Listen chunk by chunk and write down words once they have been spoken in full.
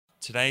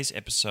Today's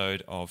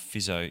episode of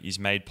Fizzo is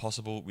made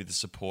possible with the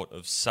support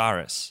of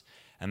Saris,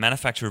 a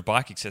manufacturer of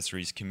bike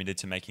accessories committed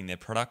to making their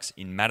products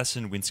in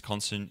Madison,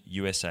 Wisconsin,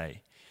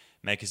 USA.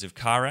 Makers of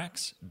car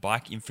racks,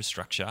 bike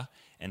infrastructure,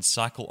 and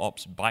cycle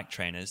ops bike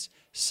trainers,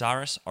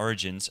 Saris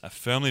origins are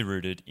firmly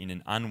rooted in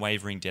an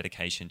unwavering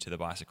dedication to the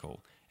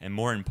bicycle, and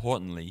more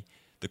importantly,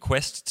 the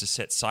quest to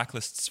set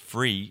cyclists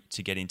free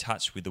to get in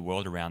touch with the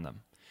world around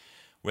them.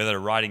 Whether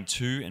riding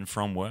to and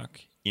from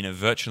work, in a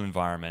virtual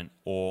environment,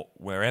 or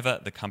wherever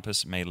the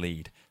compass may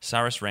lead,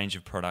 Saris' range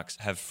of products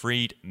have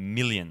freed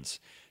millions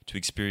to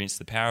experience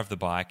the power of the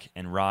bike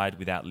and ride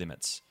without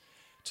limits.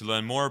 To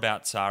learn more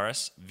about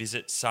Saris,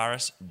 visit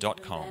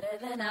saris.com.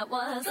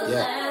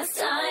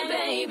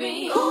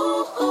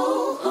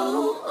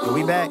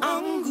 We back.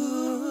 I'm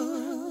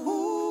good.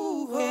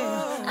 Ooh,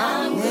 yeah.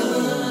 I'm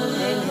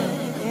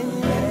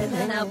good. Better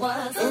than I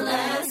was the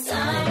last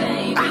time,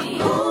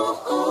 baby.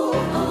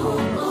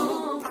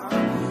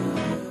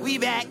 We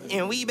back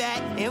and we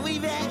back and we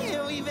back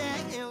and we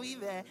back and we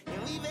back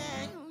and we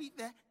back and we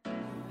back.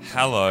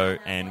 Hello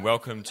and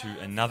welcome to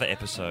another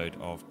episode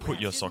of Put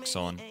Your Socks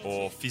On,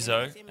 or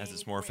Fizzo as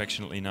it's more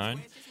affectionately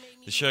known,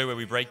 the show where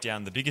we break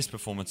down the biggest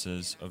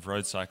performances of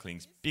road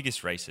cycling's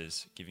biggest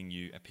races, giving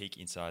you a peek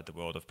inside the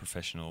world of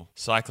professional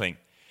cycling.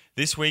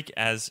 This week,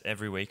 as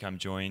every week, I'm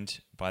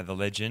joined by the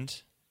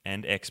legend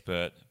and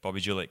expert,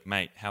 Bobby Julich.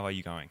 Mate, how are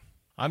you going?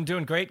 I'm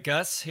doing great,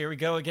 Gus. Here we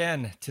go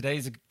again.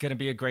 Today's going to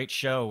be a great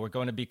show. We're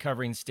going to be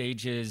covering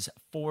stages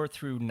 4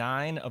 through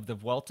 9 of the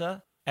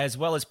Vuelta, as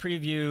well as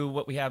preview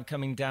what we have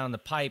coming down the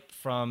pipe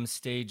from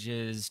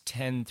stages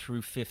 10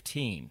 through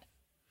 15.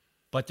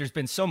 But there's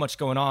been so much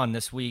going on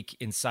this week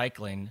in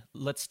cycling.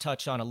 Let's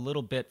touch on a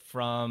little bit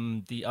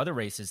from the other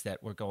races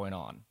that were going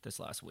on this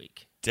last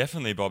week.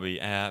 Definitely, Bobby.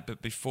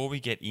 But before we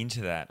get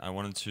into that, I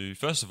wanted to,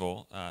 first of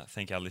all,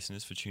 thank our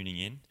listeners for tuning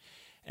in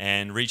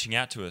and reaching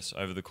out to us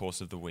over the course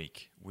of the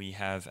week. We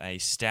have a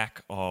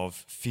stack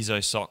of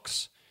Fizzo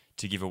socks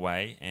to give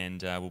away,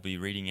 and we'll be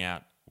reading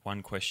out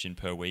one question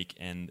per week,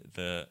 and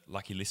the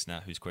lucky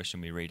listener whose question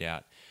we read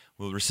out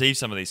will receive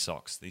some of these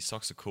socks. These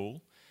socks are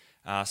cool.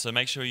 So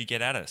make sure you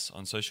get at us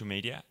on social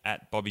media,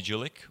 at Bobby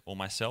Julich, or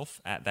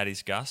myself, at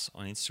ThatIsGus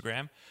on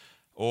Instagram,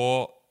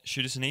 or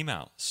shoot us an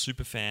email,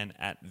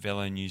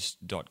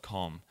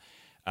 superfan@velonews.com.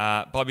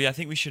 Bobby, I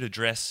think we should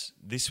address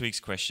this week's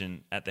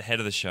question at the head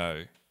of the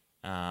show,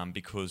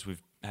 because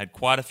we've had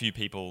quite a few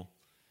people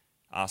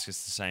ask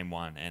us the same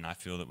one, and I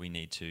feel that we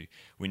need to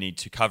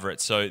cover it.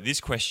 So this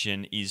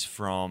question is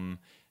from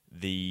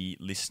the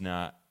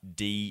listener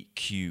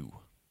DQ.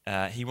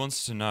 He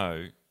wants to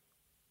know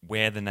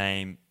where the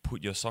name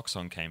Put Your Socks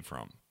On came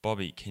from.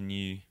 Bobby, can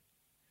you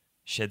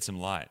shed some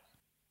light?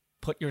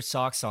 Put your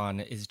socks on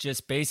is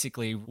just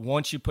basically,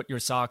 once you put your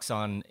socks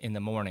on in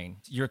the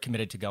morning, you're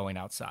committed to going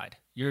outside.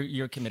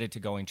 You're committed to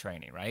going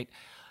training, right?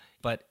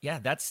 But yeah,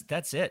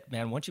 that's it,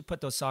 man. Once you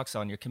put those socks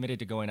on, you're committed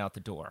to going out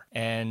the door.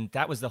 And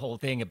that was the whole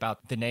thing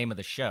about the name of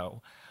the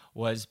show,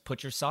 was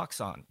put your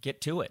socks on. Get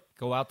to it.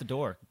 Go out the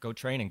door. Go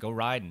training. Go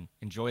riding.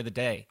 Enjoy the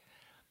day.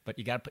 But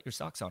you got to put your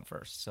socks on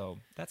first. So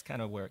that's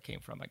kind of where it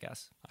came from, I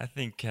guess. I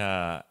think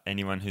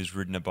anyone who's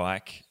ridden a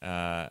bike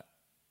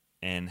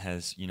and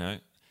has,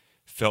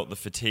 felt the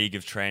fatigue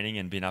of training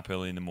and been up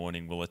early in the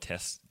morning will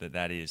attest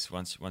that is.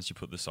 Once you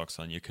put the socks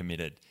on, you're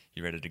committed.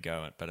 You're ready to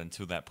go. But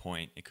until that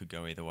point, it could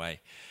go either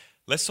way.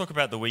 Let's talk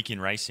about the week in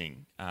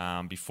racing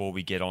before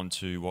we get on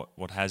to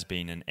what has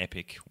been an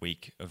epic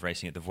week of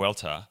racing at the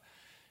Vuelta.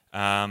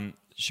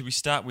 Should we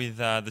start with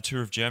the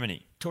Tour of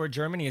Germany? Tour of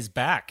Germany is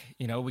back.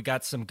 We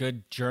got some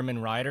good German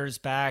riders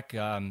back.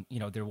 There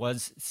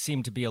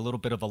seemed to be a little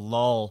bit of a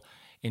lull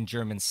in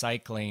German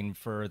cycling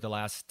for the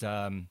last,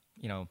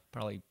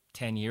 probably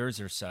 10 years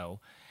or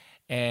so.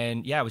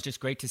 And yeah, it was just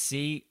great to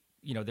see.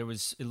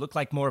 It looked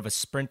like more of a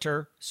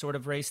sprinter sort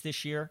of race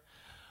this year.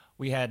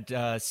 We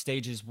had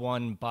stages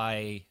won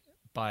by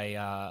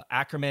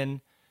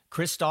Ackerman,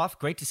 Kristoff.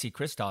 Great to see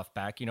Kristoff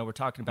back. We're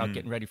talking about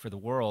getting ready for the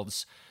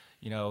Worlds.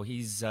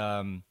 He's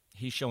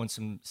showing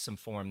some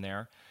form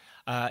there.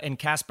 And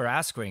Casper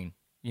Asgreen,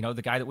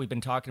 the guy that we've been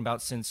talking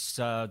about since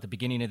the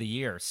beginning of the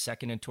year.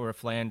 Second in Tour of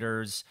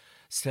Flanders,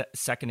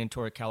 second in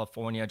Tour of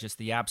California, just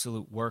the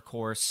absolute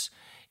workhorse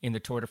in the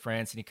Tour de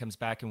France. And he comes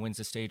back and wins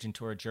the stage in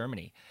Tour of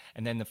Germany.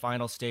 And then the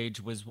final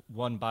stage was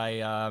won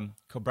by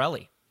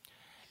Colbrelli.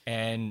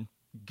 And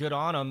good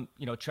on him.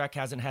 Trek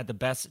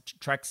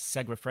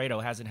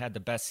Segafredo hasn't had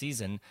the best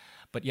season,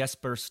 but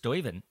Jesper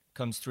Stuyven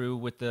comes through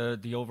with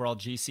the overall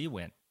GC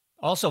win.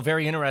 Also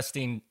very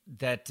interesting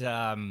that,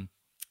 the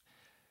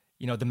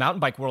mountain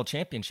bike world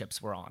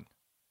championships were on.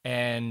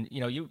 And,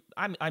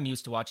 I'm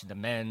used to watching the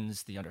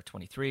men's, the under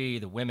 23,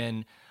 the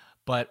women.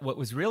 But what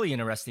was really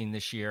interesting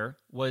this year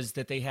was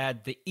that they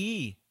had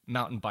the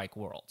mountain bike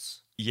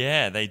worlds.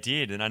 Yeah, they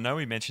did. And I know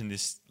we mentioned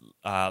this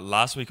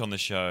last week on the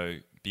show,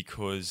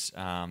 because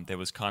there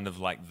was kind of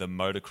like the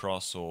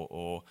motocross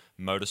or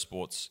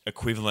motorsports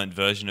equivalent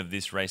version of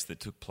this race that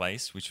took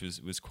place, which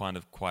was kind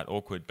of quite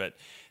awkward. But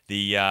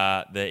the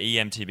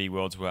EMTB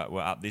Worlds were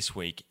up this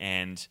week,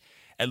 and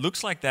it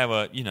looks like they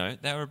were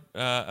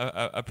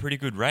a pretty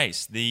good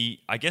race.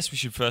 I guess we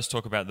should first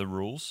talk about the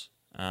rules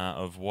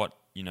of what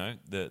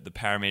the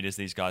parameters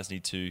these guys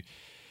need to,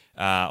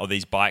 or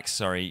these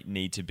bikes,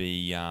 need to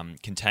be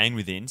contained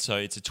within. So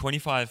it's a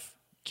 25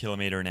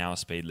 kilometer an hour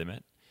speed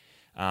limit.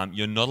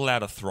 You're not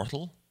allowed a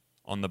throttle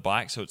on the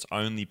bike, so it's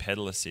only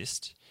pedal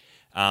assist.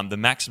 The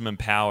maximum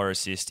power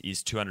assist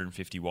is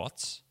 250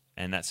 watts,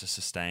 and that's a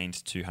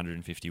sustained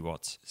 250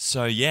 watts.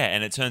 So yeah,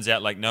 and it turns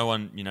out like no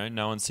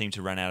one seemed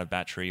to run out of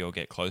battery or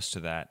get close to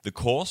that. The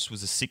course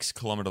was a 6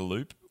 kilometer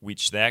loop,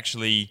 which they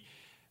actually,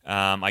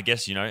 I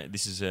guess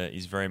this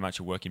is very much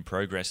a work in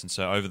progress. And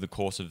so over the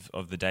course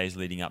of the days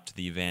leading up to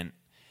the event,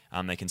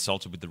 they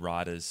consulted with the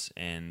riders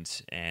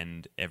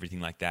and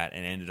everything like that,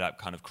 and ended up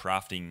kind of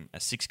crafting a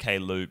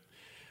 6K loop,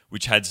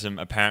 which had some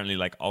apparently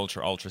like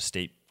ultra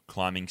steep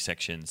climbing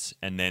sections,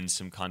 and then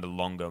some kind of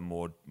longer,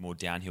 more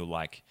downhill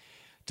like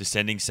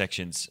descending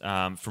sections.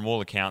 From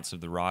all accounts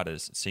of the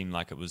riders, it seemed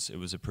like it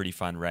was a pretty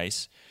fun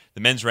race.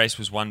 The men's race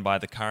was won by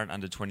the current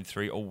under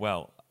 23,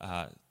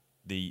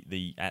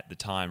 the at the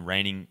time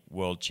reigning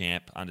world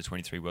champ, under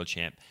 23 world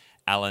champ,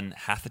 Alan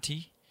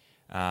Hafferty.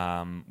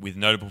 With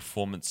notable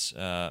performance,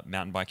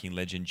 mountain biking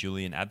legend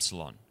Julian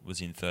Absalon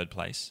was in third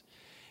place.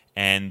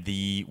 And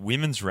the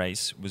women's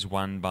race was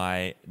won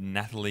by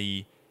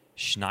Natalie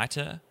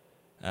Schneider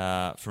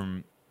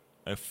from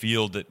a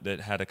field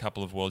that had a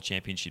couple of world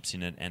championships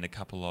in it and a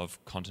couple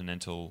of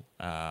continental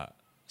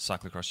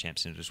cyclocross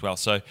champs in it as well.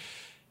 So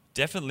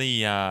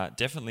definitely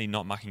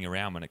not mucking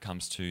around when it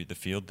comes to the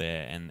field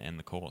there and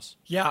the course.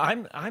 Yeah,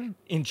 I'm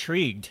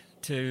intrigued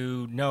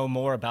to know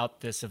more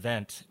about this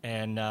event,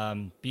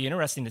 and be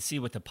interesting to see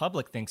what the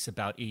public thinks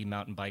about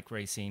e-mountain bike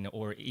racing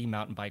or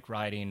e-mountain bike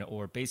riding,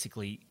 or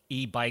basically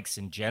e-bikes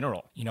in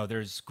general.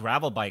 There's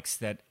gravel bikes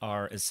that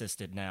are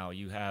assisted now.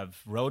 You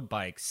have road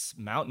bikes,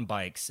 mountain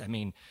bikes. I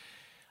mean,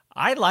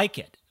 I like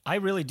it. I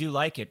really do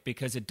like it,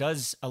 because it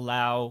does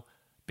allow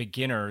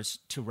beginners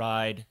to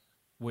ride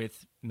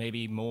with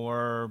maybe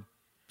more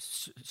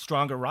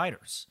stronger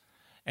riders.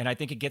 And I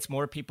think it gets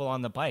more people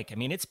on the bike. I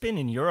mean, it's been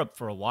in Europe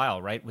for a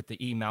while, right? With the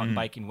e-mountain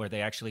biking, where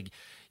they actually,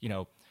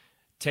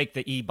 take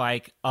the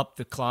e-bike up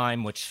the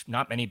climb, which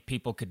not many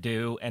people could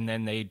do, and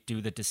then they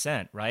do the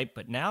descent, right?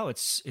 But now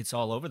it's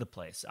all over the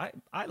place.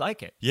 I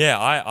like it. Yeah,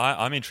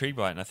 I'm intrigued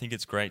by it, and I think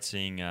it's great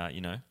seeing,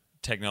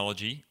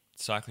 technology.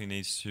 Cycling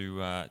needs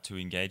to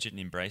engage it and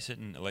embrace it,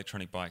 and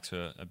electronic bikes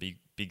are a big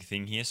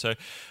thing here. So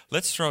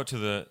let's throw it to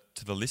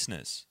the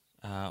listeners.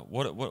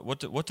 What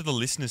do the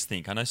listeners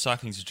think? I know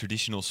cycling is a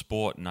traditional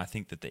sport, and I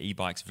think that the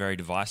e-bike's very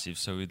divisive.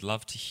 So we'd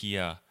love to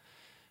hear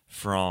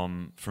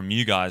from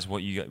you guys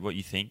what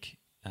you think.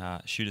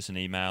 Shoot us an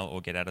email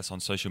or get at us on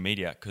social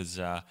media, because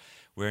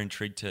we're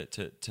intrigued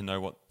to know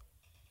what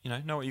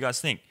you guys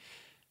think.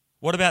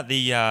 What about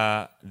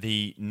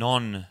the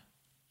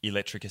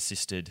non-electric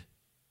assisted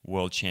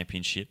World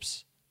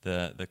Championships,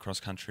 the cross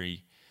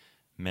country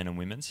men and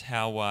women's?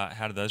 How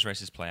do those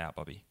races play out,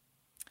 Bobby?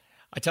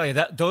 I tell you,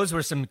 those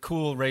were some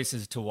cool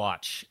races to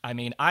watch. I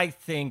mean, I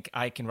think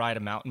I can ride a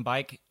mountain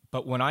bike,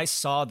 but when I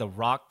saw the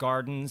rock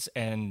gardens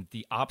and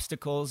the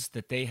obstacles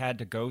that they had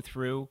to go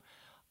through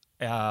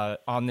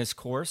on this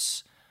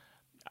course,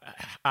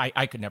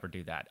 I could never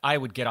do that. I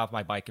would get off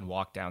my bike and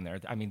walk down there.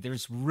 I mean,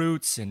 there's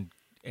roots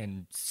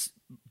and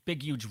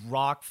big, huge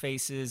rock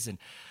faces, and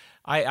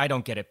I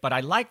don't get it. But I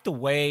like the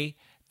way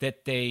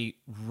that they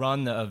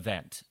run the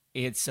event.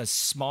 It's a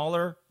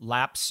smaller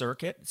lap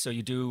circuit, so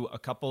you do a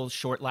couple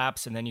short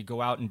laps, and then you go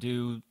out and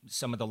do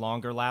some of the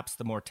longer laps,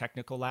 the more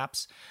technical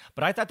laps.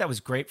 But I thought that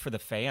was great for the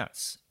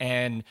fans,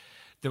 and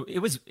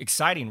it was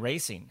exciting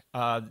racing.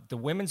 The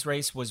women's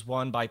race was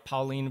won by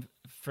Pauline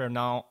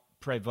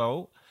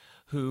Fernand-Prévot,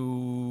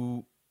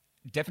 who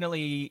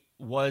definitely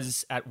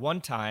was at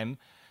one time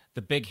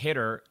the big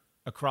hitter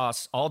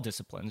across all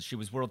disciplines. She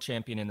was world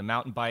champion in the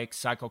mountain bike,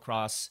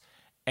 cyclocross,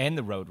 and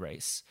the road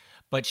race.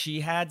 But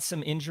she had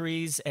some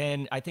injuries,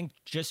 and I think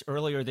just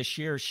earlier this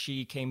year,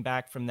 she came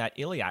back from that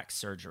iliac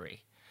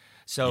surgery.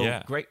 So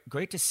yeah.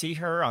 Great to see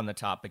her on the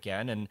top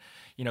again. And,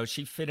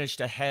 she finished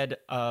ahead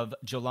of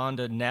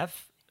Jolanda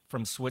Neff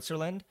from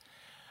Switzerland.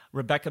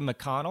 Rebecca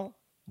McConnell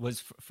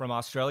was from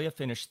Australia,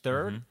 finished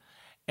third. Mm-hmm.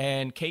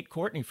 And Kate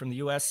Courtney from the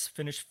U.S.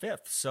 finished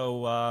fifth.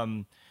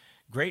 So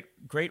great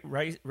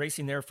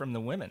racing there from the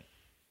women.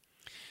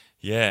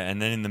 Yeah,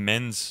 and then in the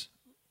men's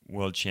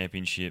World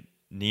Championship,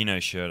 Nino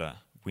Schurter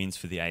wins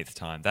for the 8th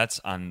time. That's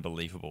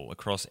unbelievable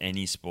across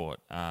any sport.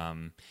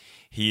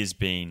 He has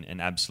been an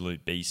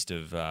absolute beast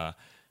of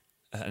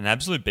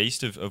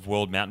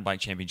world mountain bike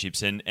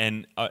championships. And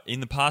in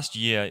the past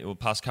year or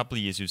past couple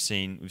of years, we've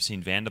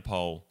seen Van der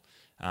Poel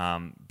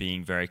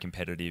being very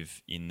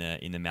competitive in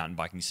the mountain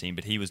biking scene,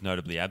 but he was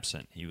notably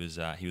absent. He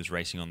was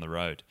racing on the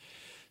road.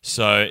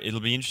 So it'll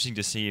be interesting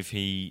to see if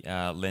he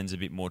lends a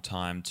bit more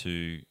time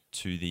to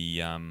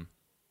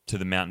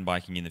the mountain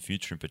biking in the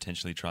future and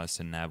potentially tries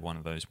to nab one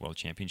of those world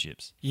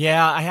championships.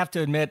 Yeah, I have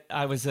to admit,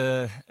 I was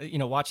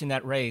watching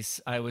that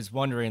race, I was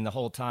wondering the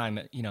whole time,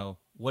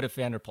 what if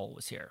Van der Poel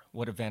was here?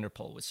 What if Van der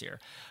Poel was here?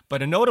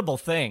 But a notable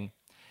thing,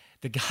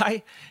 The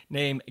guy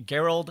named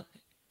Gerald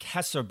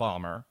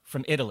Kesserbaumer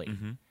from Italy.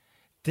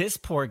 This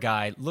poor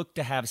guy looked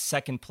to have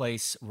second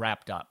place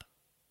wrapped up.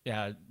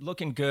 Yeah,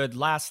 looking good,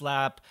 last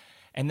lap.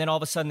 And then all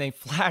of a sudden they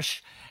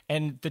flash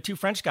and the two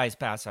French guys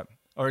pass him.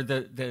 Or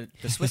the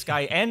Swiss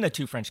guy and the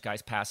two French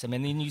guys pass him.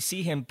 And then you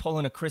see him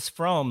pulling a Chris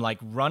Froome, like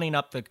running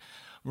up the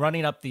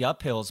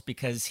uphills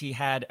because he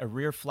had a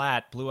rear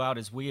flat, blew out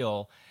his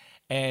wheel.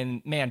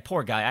 And man,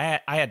 poor guy.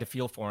 I had to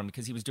feel for him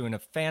because he was doing a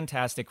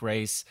fantastic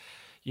race.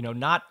 You know,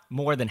 not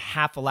more than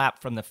half a lap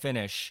from the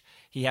finish,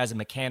 he has a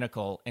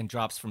mechanical and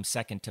drops from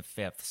second to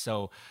fifth.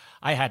 So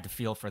I had to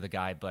feel for the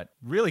guy, but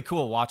really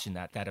cool watching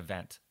that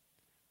event.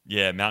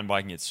 Yeah, mountain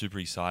biking, it's super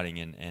exciting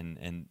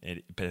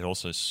but it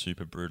also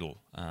super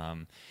brutal.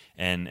 And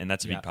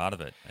that's a big part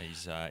of it,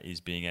 is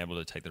being able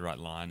to take the right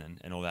line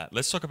and all that.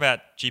 Let's talk about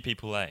GP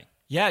Poulet.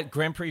 Yeah,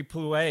 Grand Prix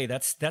Poulet,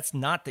 that's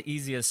not the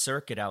easiest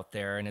circuit out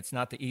there, and it's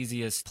not the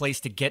easiest place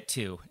to get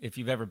to. If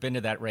you've ever been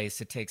to that race,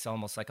 it takes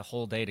almost like a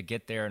whole day to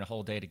get there and a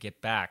whole day to get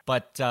back.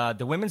 But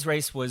the women's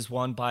race was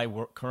won by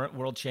current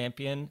world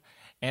champion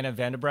Anna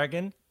van der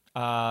Breggen.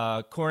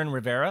 Corin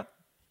Rivera,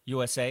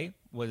 USA,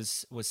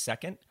 was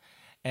second,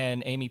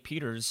 and Amy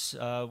Peters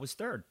was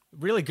third.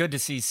 Really good to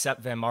see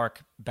Sepp Van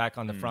Mark back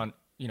on the front,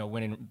 you know,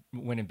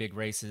 winning big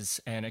races.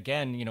 And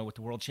again, you know, with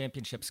the World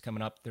Championships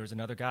coming up, there's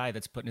another guy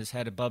that's putting his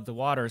head above the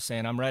water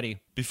saying, I'm ready.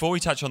 Before we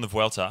touch on the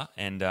Vuelta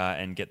and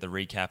get the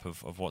recap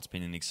of what's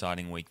been an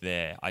exciting week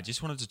there, I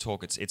just wanted to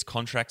talk, it's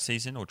contract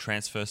season or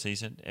transfer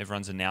season.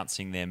 Everyone's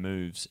announcing their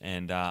moves,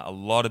 and a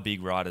lot of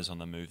big riders on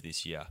the move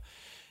this year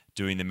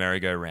doing the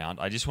merry-go-round.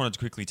 I just wanted to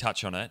quickly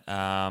touch on it.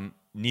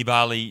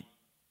 Nibali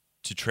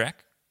to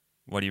Trek,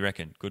 what do you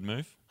reckon? Good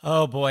move?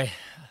 Oh, boy.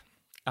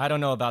 I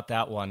don't know about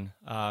that one.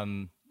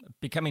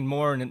 Becoming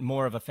more and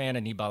more of a fan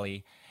of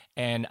Nibali,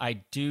 and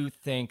I do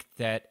think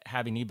that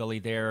having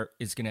Nibali there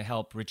is going to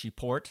help Richie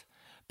Porte,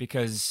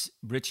 because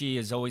Richie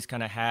has always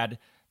kind of had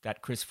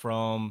that Chris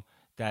Froome,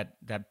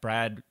 that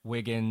Brad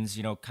Wiggins,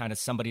 you know, kind of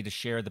somebody to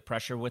share the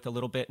pressure with a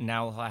little bit, and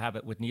now he'll have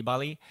it with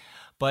Nibali.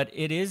 But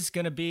it is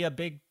going to be a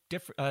big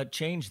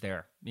change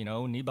there. You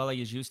know, Nibali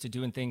is used to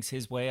doing things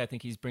his way. I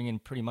think he's bringing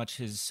pretty much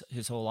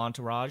his whole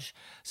entourage,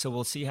 so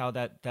we'll see how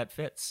that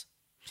fits.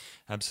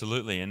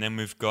 Absolutely. And then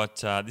we've got,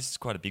 this is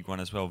quite a big one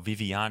as well,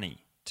 Viviani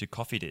to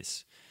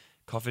Cofidis.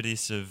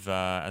 Cofidis have,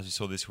 as we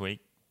saw this week,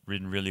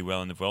 ridden really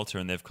well in the Vuelta,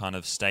 and they've kind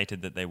of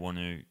stated that they want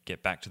to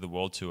get back to the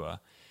World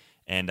Tour.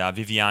 And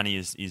Viviani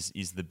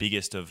is the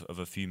biggest of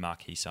a few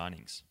marquee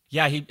signings.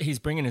 Yeah, he's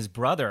bringing his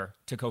brother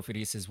to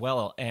Cofidis as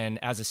well,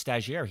 and as a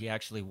stagiaire, he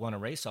actually won a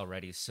race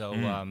already.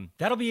 So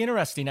that'll be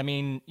interesting. I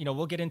mean, you know,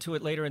 we'll get into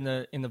it later in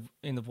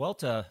the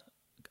Vuelta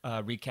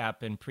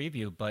recap and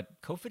preview,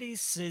 but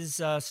Cofidis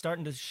is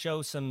starting to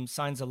show some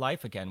signs of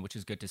life again, which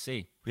is good to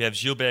see. We have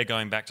Gilbert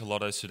going back to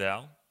Lotto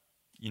Soudal.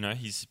 You know,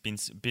 he's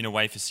been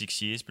away for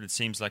 6 years, but it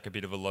seems like a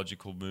bit of a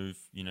logical move,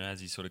 you know,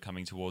 as he's sort of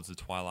coming towards the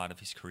twilight of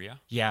his career.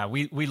 Yeah,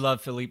 we love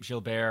Philippe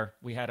Gilbert.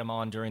 We had him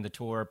on during the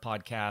Tour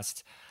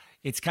podcast.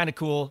 It's kind of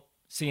cool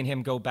seeing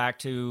him go back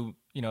to,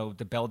 you know,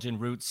 the Belgian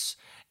roots.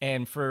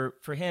 And for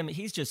him,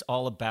 he's just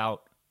all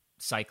about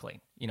cycling,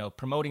 you know,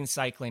 promoting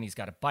cycling. He's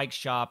got a bike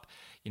shop,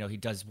 you know, he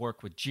does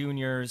work with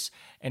juniors,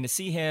 and to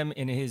see him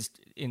in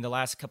the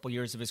last couple of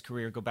years of his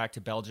career go back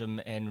to Belgium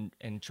and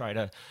try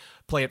to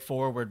play it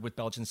forward with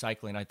Belgian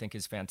cycling, I think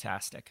is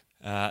fantastic.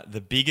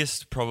 The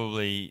biggest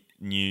probably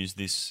news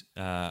this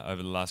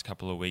over the last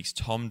couple of weeks,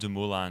 Tom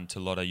Dumoulin to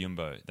Lotto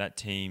Jumbo. That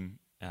team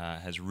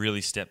has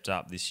really stepped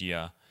up this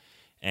year.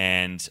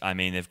 And I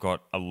mean, they've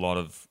got a lot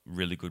of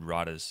really good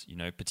riders, you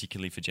know,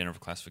 particularly for general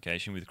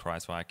classification with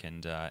Kruijswijk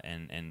and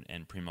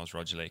Primož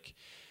Roglič.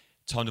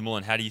 Tom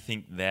Dumoulin, how do you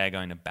think they're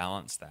going to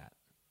balance that?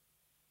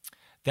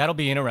 That'll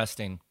be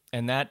interesting.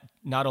 And that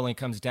not only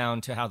comes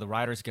down to how the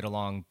riders get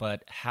along,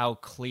 but how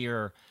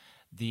clear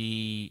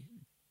the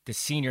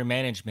senior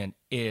management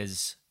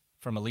is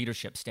from a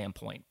leadership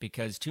standpoint,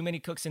 because too many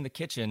cooks in the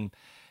kitchen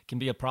can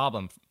be a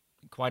problem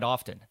quite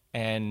often.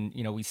 And,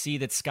 you know, we see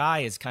that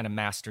Sky has kind of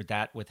mastered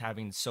that with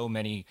having so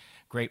many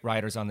great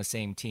riders on the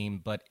same team,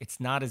 but it's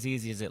not as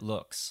easy as it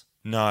looks.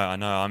 No, I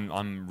know.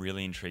 I'm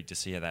really intrigued to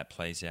see how that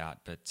plays out,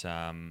 but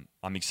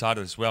I'm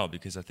excited as well,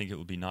 because I think it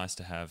would be nice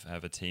to have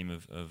a team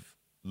of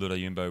Lotto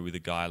Jumbo with a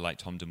guy like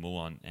Tom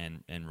Dumoulin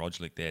and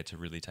Roglič there to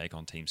really take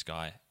on Team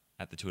Sky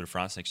at the Tour de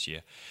France next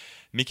year.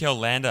 Mikel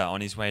Landa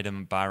on his way to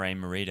Bahrain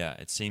Merida.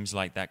 It seems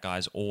like that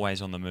guy's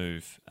always on the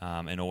move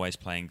and always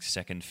playing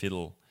second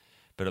fiddle.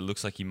 But it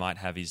looks like he might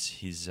have his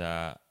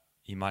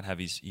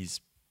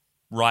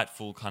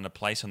rightful kind of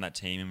place on that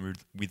team, and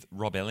with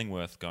Rob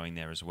Ellingworth going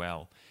there as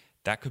well,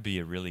 that could be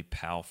a really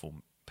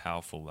powerful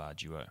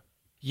duo.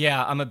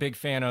 Yeah, I'm a big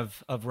fan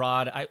of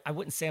Rod. I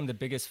wouldn't say I'm the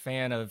biggest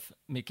fan of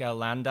Mikel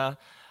Landa,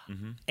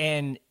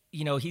 and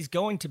you know, he's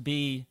going to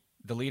be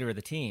the leader of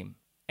the team,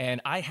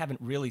 and I haven't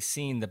really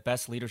seen the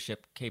best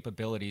leadership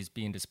capabilities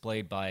being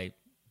displayed by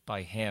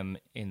him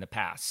in the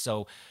past.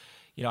 So,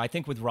 you know, I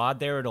think with Rod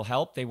there, it'll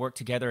help. They work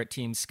together at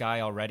Team Sky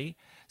already.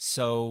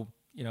 So,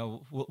 you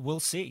know, we'll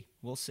see.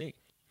 We'll see.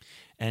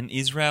 And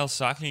Israel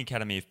Cycling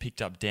Academy have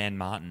picked up Dan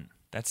Martin.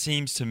 That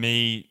seems to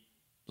me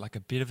like a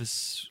bit of a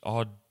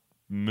odd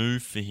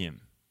move for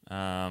him.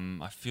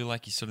 I feel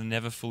like he sort of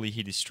never fully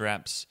hit his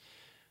straps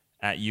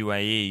at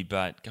UAE,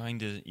 but going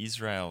to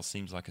Israel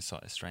seems like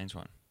a strange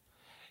one.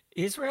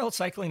 Israel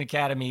Cycling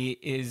Academy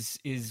is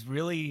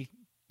really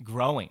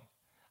growing.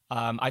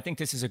 I think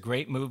this is a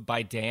great move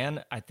by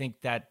Dan. I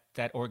think that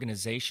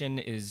organization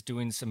is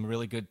doing some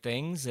really good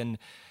things, and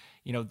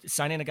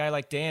signing a guy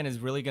like Dan is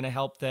really going to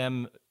help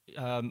them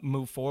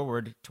move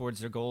forward towards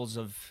their goals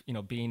of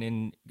being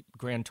in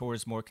Grand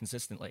Tours more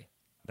consistently.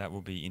 That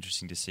will be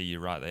interesting to see. You're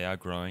right; they are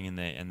growing,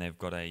 and they've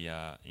got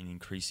an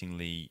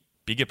increasingly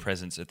bigger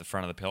presence at the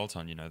front of the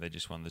peloton. They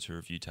just won the Tour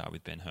of Utah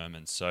with Ben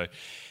Herman, so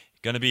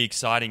going to be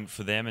exciting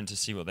for them and to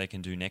see what they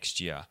can do next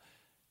year.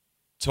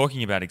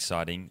 Talking about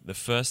exciting, the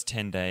first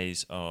 10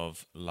 days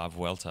of La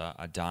Vuelta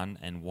are done,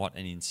 and what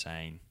an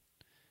insane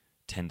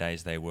 10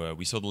 days they were.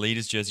 We saw the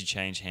leaders' jersey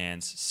change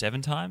hands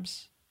 7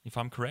 times, if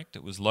I'm correct.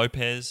 It was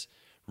Lopez,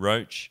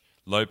 Roach,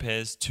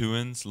 Lopez,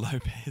 Tuins,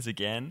 Lopez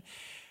again,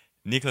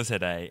 Nicolas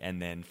Hadet,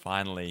 and then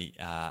finally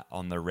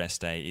on the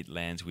rest day, it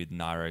lands with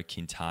Nairo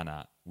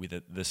Quintana with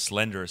the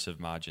slenderest of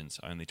margins,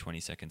 only 20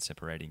 seconds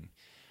separating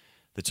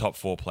the top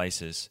 4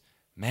 places.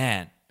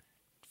 Man,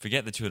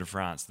 forget the Tour de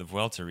France. The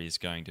Vuelta is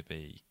going to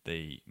be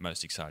the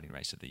most exciting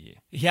race of the year.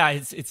 Yeah,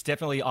 it's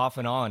definitely off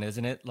and on,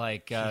 isn't it?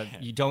 Like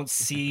you don't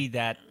see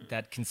that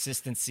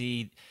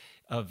consistency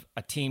of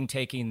a team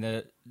taking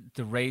the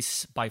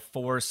race by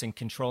force and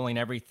controlling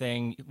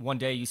everything. One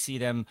day you see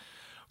them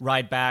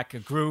ride back a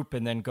group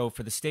and then go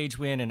for the stage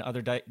win, and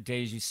other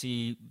days you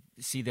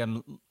see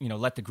them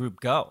let the group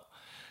go.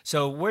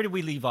 So where did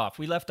we leave off?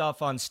 We left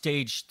off on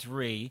stage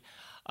 3.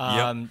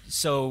 Yep.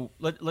 So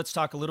let's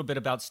talk a little bit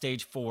about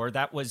stage 4.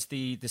 That was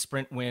the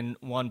sprint win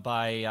won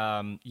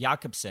by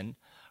Jakobsen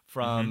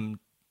from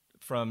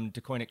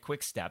Deceuninck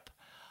Quick-Step.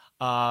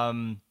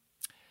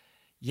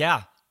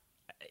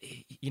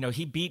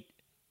 He beat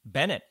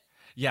Bennett.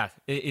 Yeah,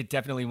 it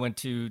definitely went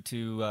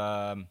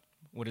to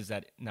what is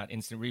that? Not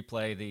instant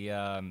replay.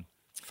 The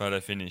photo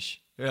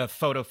finish.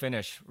 Photo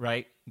finish,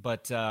 right?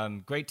 But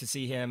great to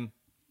see him.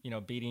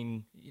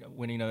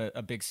 Winning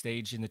a big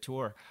stage in the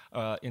Tour,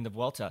 in the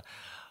Vuelta.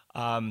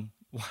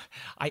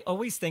 I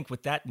always think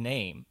with that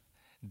name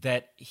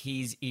that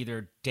he's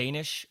either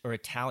Danish or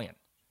Italian,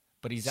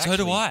 but he's actually,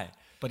 so do I.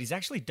 But he's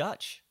actually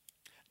Dutch.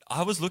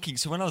 I was looking.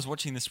 So when I was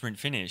watching the sprint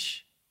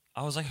finish,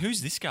 I was like,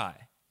 "Who's this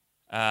guy?"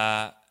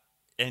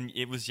 And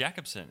it was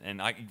Jakobsen,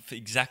 and for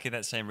exactly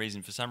that same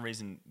reason. For some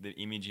reason, the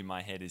image in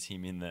my head is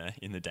him in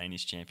the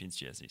Danish champions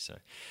jersey. So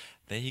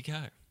there you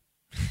go.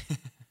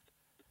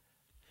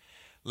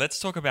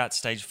 Let's talk about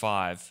stage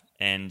 5,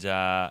 and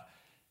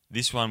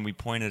this one we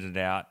pointed it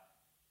out,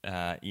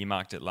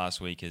 earmarked it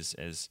last week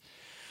as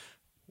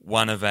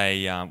one of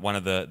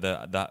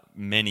the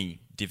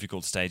many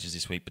difficult stages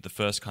this week, but the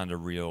first kind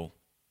of real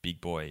big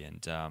boy,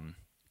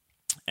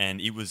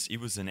 and it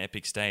was an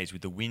epic stage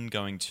with the win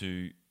going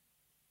to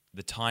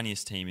the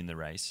tiniest team in the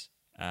race,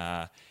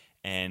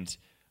 and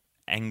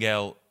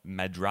Angel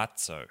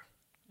Madrazo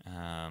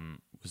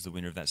was the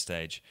winner of that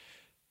stage.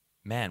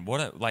 Man,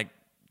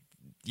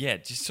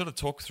 just sort of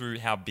talk through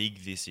how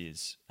big this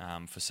is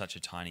for such a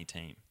tiny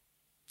team.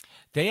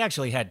 They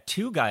actually had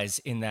 2 guys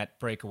in that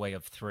breakaway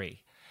of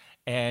 3.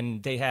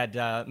 And they had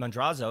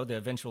Madrazo, the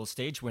eventual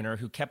stage winner,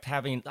 who kept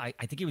having, I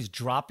think he was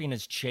dropping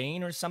his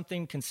chain or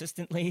something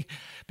consistently,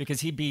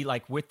 because he'd be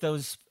like with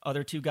those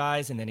other 2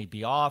 guys, and then he'd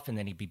be off, and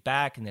then he'd be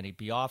back, and then he'd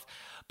be off.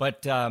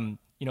 But, the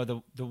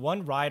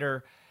one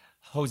rider,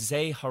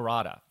 Jose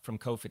Herrada from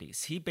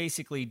Cofidis, he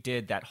basically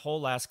did that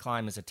whole last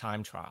climb as a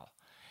time trial.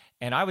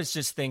 And I was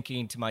just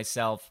thinking to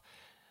myself,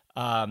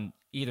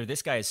 either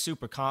this guy is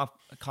super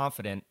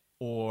confident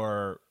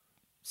or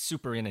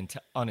super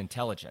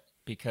unintelligent,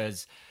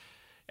 because,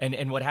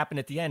 and what happened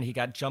at the end, he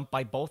got jumped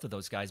by both of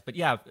those guys. But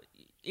yeah,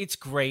 it's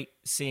great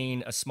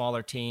seeing a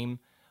smaller team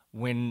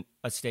win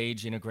a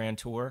stage in a Grand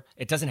Tour.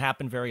 It doesn't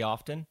happen very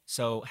often.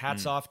 So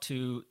hats off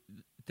to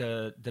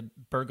the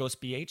Burgos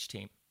BH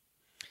team.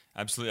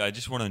 Absolutely. I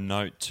just want to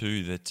note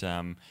too that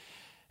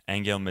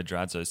Angel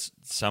Madrazo,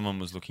 someone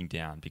was looking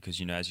down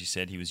because, as you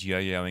said, he was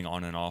yo-yoing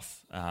on and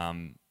off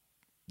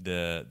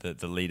the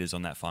leaders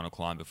on that final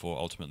climb before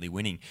ultimately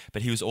winning.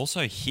 But he was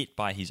also hit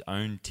by his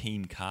own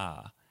team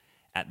car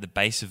at the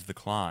base of the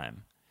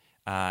climb.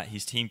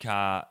 His team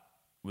car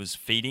was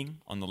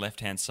feeding on the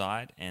left-hand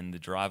side, and the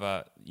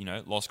driver,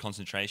 lost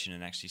concentration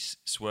and actually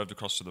swerved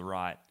across to the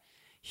right,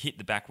 hit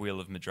the back wheel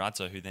of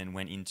Madrazo, who then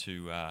went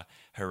into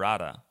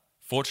Herrada.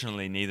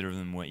 Fortunately, neither of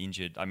them were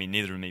injured. I mean,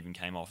 neither of them even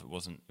came off. It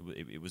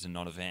was a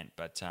non-event,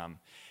 but it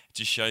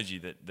just shows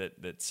you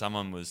that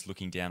someone was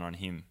looking down on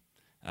him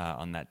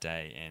on that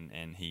day,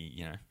 and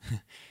he,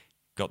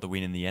 got the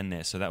win in the end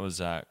there. So that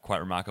was quite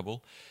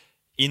remarkable.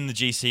 In the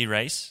GC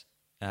race,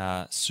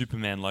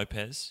 Superman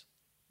Lopez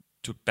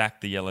took back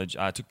the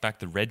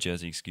red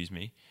jersey,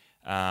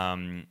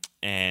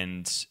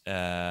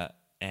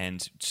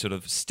 and sort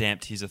of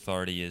stamped his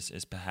authority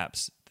as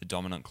perhaps the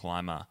dominant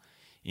climber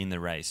in the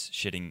race,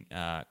 shedding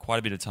quite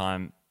a bit of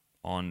time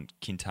on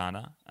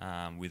Quintana,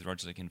 with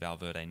Roglic and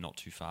Valverde not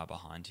too far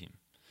behind him.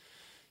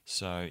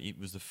 So it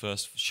was the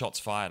first shots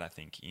fired, I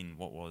think, in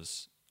what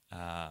was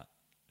a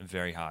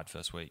very hard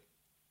first week.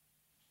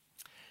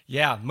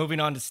 Yeah, moving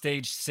on to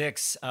stage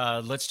 6.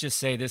 Let's just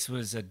say this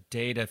was a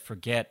day to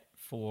forget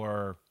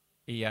for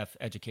EF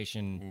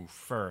Education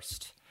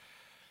First.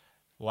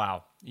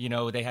 Wow. You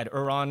know, they had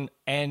Uran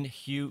and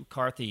Hugh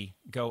Carthy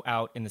go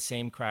out in the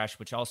same crash,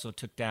 which also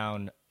took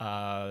down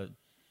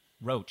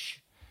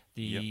Roach.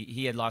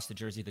 He had lost the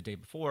jersey the day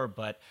before,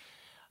 but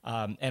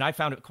and I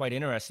found it quite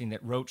interesting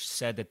that Roach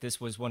said that this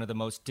was one of the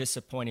most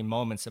disappointing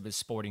moments of his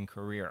sporting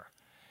career.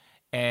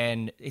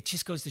 And it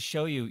just goes to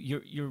show you,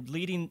 you're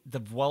leading the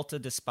Vuelta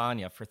de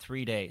España for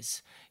 3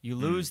 days. You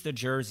lose the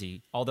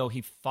jersey, although he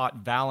fought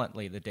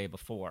valiantly the day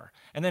before.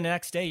 And then the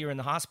next day, you're in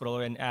the hospital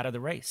and out of the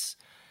race.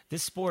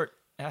 This sport,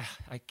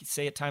 I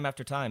say it time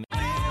after time,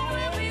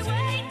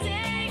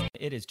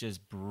 it is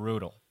just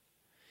brutal.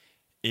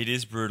 It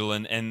is brutal,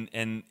 and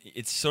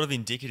it's sort of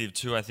indicative,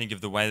 too, I think,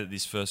 of the way that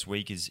this first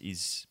week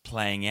is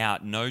playing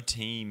out. No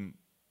team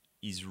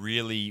is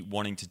really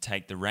wanting to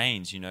take the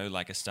reins, you know,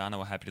 like Astana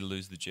were happy to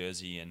lose the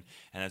jersey, and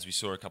as we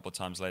saw a couple of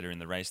times later in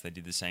the race, they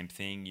did the same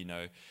thing, you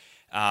know.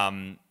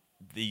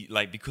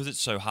 Because it's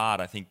so hard,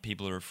 I think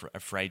people are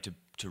afraid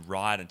to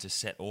ride and to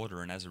set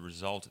order, and as a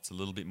result, it's a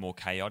little bit more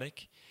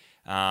chaotic.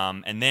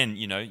 And then,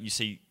 you know, you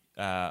see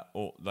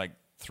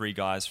three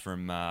guys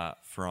from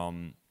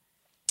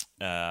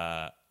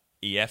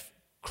EF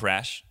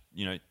crash,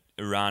 you know,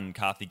 Uran and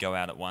Carthy go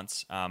out at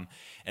once. And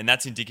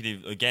that's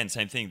indicative, again,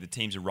 same thing, the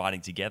teams are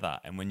riding together.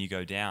 And when you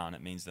go down,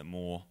 it means that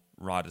more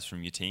riders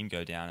from your team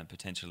go down and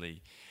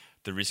potentially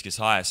the risk is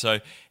higher. So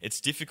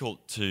it's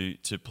difficult to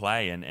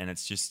play, and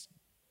it's just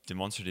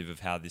demonstrative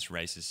of how this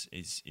race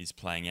is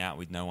playing out,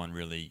 with no one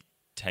really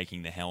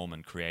taking the helm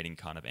and creating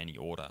kind of any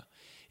order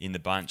in the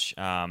bunch.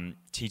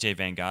 TJ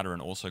Van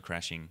Garderen also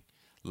crashing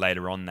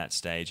later on that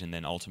stage and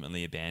then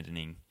ultimately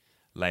abandoning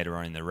later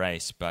on in the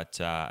race, but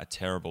a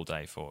terrible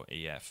day for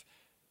EF.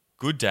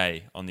 Good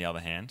day, on the other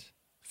hand,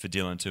 for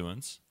Dylan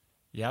Teuns.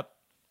 Yep.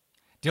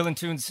 Dylan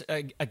Teuns,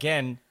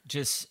 again,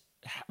 just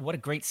what a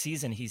great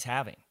season he's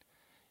having.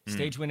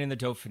 Stage win in the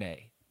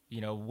Dauphiné,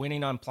 you know,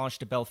 winning on Planche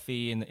de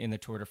Belfi in the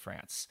Tour de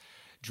France,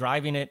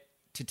 driving it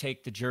to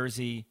take the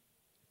jersey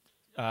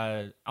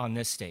on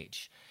this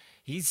stage.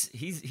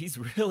 He's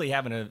really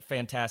having a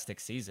fantastic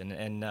season,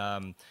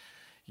 and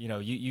you know,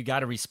 you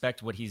got to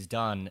respect what he's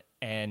done.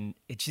 And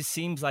it just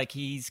seems like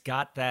he's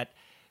got that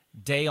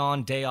day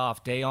on, day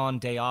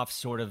off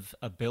sort of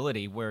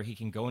ability where he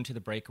can go into the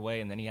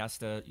breakaway and then he has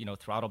to, you know,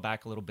 throttle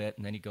back a little bit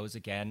and then he goes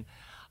again.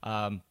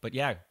 But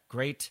yeah,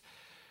 great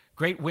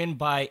win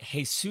by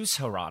Jesus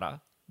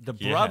Herrada, the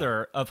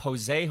brother of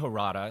Jose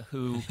Herrada,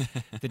 who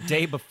the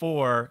day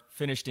before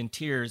finished in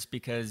tears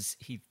because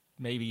he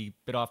maybe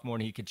bit off more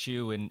than he could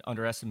chew and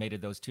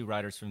underestimated those two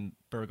riders from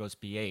Burgos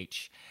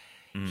BH.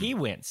 He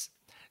wins.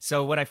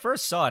 So when I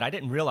first saw it, I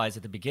didn't realize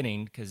at the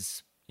beginning,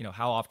 because, you know,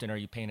 how often are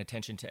you paying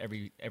attention to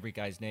every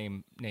guy's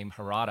name named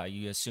Herrada?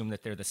 You assume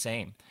that they're the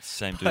same.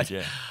 Same dude,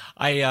 yeah.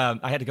 I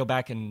had to go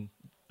back and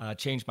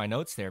change my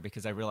notes there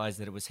because I realized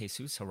that it was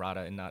Jesus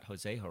Herrada and not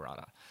Jose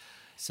Herrada.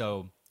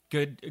 So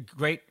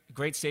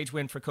great stage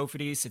win for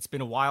Cofidis. It's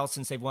been a while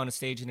since they've won a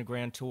stage in a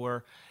Grand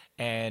Tour,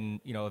 and,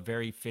 you know, a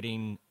very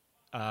fitting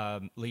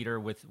leader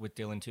with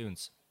Dylan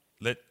Teuns.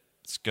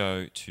 Let's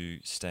go to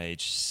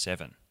stage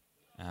 7.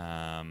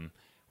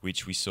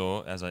 Which we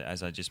saw,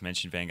 as I just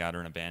mentioned, Van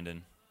Garderen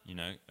abandon, you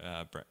know,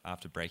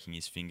 after breaking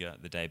his finger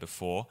the day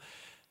before.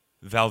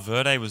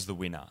 Valverde was the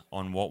winner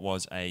on what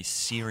was a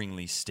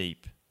searingly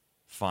steep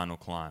final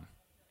climb.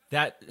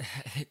 That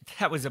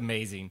was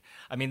amazing.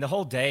 I mean, the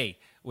whole day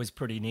was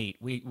pretty neat.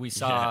 We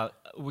saw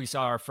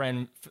our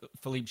friend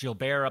Philippe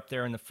Gilbert up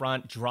there in the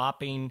front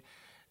dropping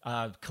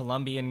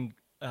Colombian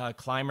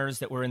climbers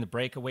that were in the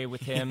breakaway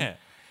with him. Yeah.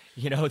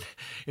 You know,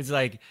 it's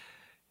like,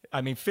 I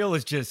mean, Phil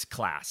is just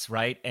class,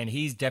 right? And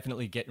he's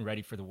definitely getting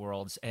ready for the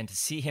Worlds. And to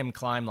see him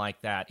climb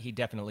like that, he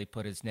definitely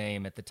put his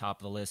name at the top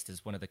of the list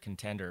as one of the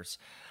contenders.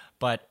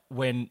 But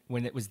when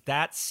it was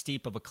that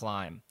steep of a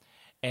climb,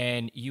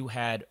 and you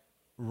had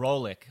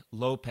Roglic,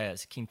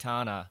 Lopez,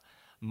 Quintana,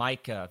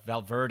 Maika,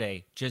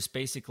 Valverde, just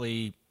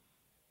basically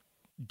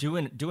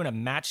doing a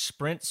match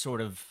sprint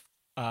sort of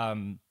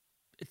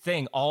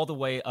thing all the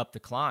way up the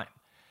climb.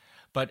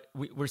 But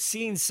we're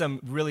seeing some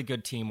really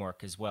good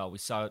teamwork as well. We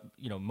saw,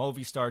 you know,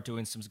 Movistar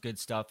doing some good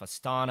stuff,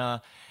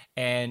 Astana,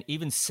 and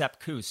even Sepp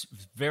Kuss,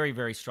 very,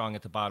 very strong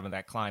at the bottom of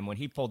that climb. When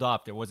he pulled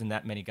off, there wasn't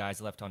that many guys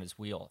left on his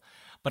wheel.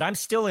 But I'm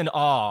still in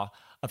awe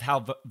of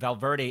how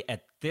Valverde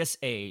at this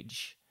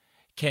age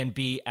can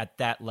be at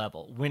that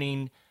level,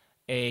 winning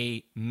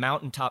a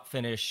mountaintop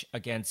finish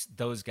against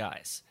those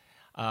guys.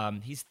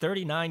 He's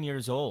 39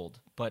 years old,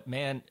 but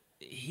man,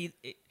 he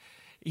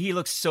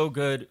looks so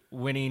good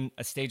winning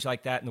a stage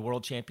like that in the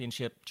World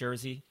Championship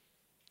jersey.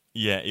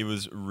 Yeah, it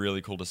was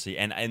really cool to see.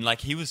 And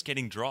like, he was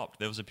getting dropped.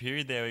 There was a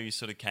period there where he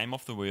sort of came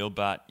off the wheel,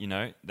 but, you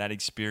know, that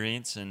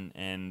experience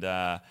and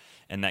that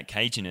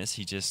caginess,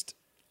 he just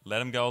let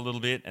them go a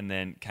little bit, and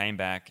then came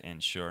back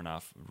and sure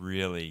enough,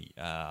 really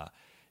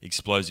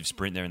explosive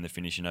sprint there in the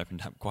finish and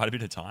opened up quite a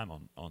bit of time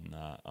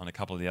on a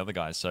couple of the other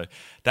guys. So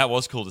that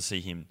was cool to see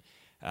him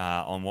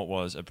on what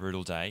was a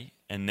brutal day.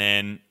 And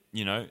then,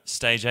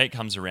 stage 8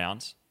 comes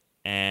around,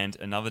 and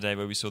another day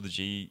where we saw the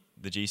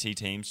GC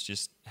teams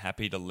just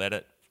happy to let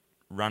it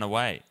run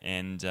away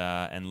and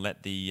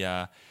let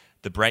the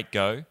break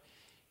go.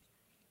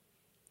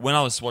 When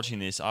I was watching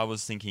this, I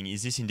was thinking,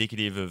 is this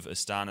indicative of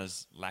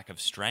Astana's lack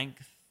of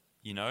strength,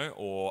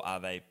 or are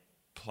they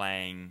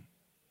playing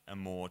a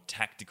more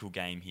tactical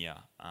game here?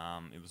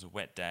 It was a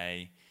wet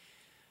day.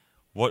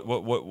 What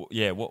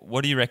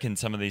do you reckon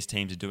some of these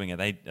teams are doing? Are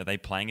they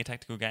playing a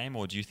tactical game,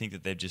 or do you think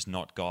that they've just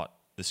not got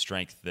the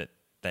strength that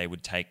they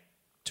would take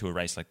to a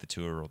race like the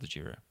Tour or the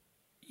Giro?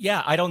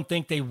 Yeah, I don't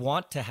think they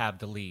want to have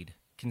the lead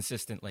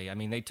consistently. I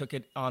mean, they took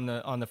it on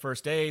the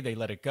first day, they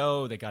let it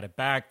go, they got it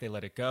back, they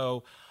let it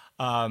go.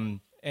 And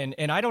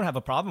I don't have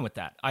a problem with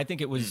that. I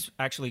think it was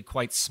actually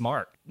quite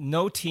smart.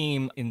 No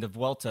team in the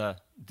Vuelta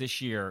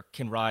this year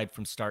can ride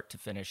from start to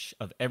finish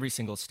of every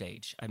single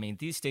stage. I mean,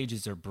 these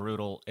stages are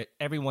brutal.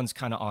 Everyone's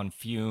kind of on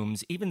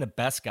fumes. Even the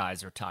best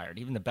guys are tired.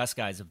 Even the best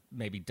guys have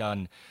maybe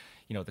done,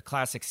 the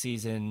classic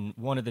season,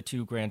 one of the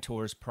 2 Grand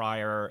Tours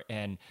prior,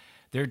 and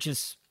they're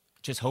just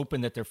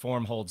hoping that their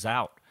form holds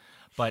out.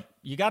 But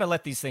you got to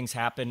let these things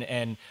happen.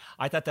 And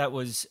I thought it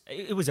was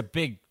a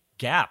big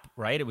gap,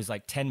 right? It was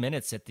like 10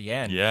 minutes at the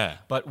end. Yeah.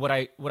 But what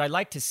I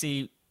like to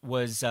see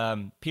was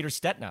Peter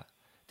Stetina,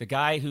 the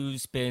guy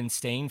who's been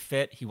staying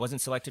fit. He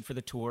wasn't selected for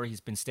the Tour.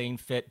 He's been staying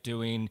fit,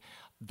 doing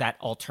that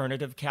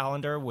alternative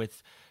calendar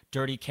with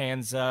Dirty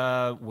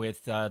Kanza,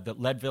 with the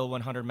Leadville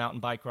 100 mountain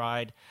bike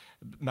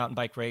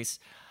race.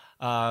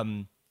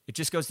 It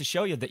just goes to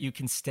show you that you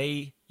can,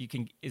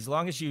 as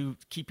long as you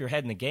keep your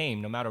head in the game,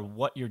 no matter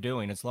what you're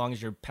doing, as long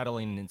as you're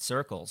pedaling in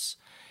circles,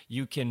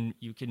 you can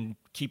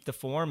keep the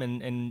form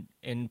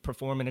and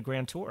perform in a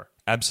Grand Tour.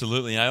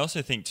 Absolutely. And I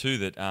also think too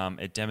that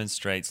it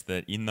demonstrates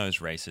that in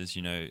those races,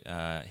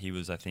 he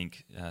was, I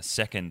think,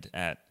 second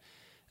at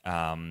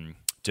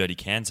Dirty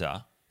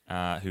Kanza,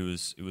 who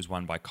was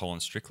won by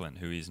Colin Strickland,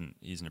 who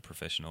isn't a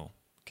professional,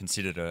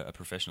 considered a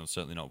professional,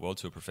 certainly not World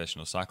Tour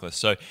professional cyclist.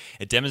 So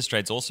it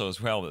demonstrates also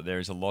as well that there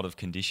is a lot of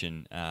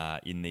condition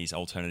in these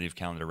alternative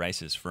calendar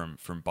races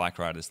from bike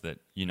riders that,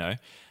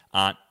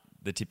 aren't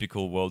the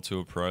typical World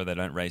Tour pro. They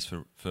don't race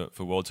for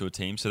World Tour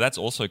teams. So that's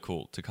also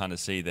cool to kind of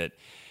see that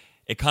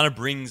it kind of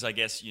brings, I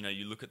guess,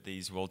 you look at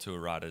these World Tour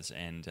riders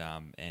and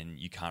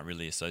you can't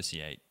really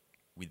associate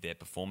with their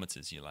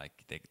performances. You're like,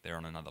 they're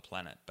on another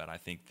planet. But I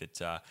think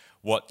that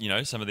what,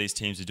 some of these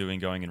teams are doing,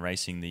 going and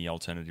racing the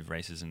alternative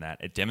races and that,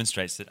 it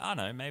demonstrates that,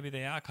 no, maybe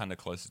they are kind of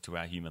closer to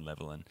our human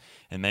level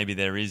and maybe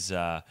there is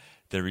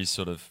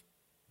sort of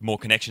more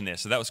connection there.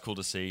 So that was cool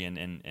to see.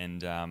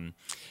 And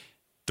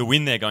the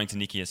win there going to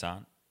Nicky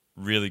Hassan,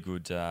 really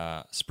good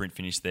sprint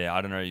finish there.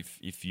 I don't know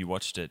if you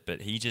watched it,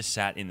 but he just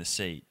sat in the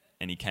seat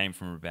and he came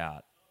from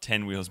about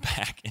 10 wheels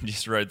back and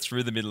just rode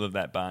through the middle of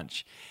that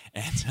bunch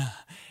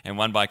and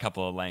won by a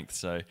couple of lengths.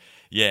 So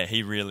yeah,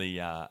 he really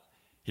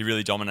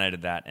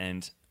dominated that.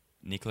 And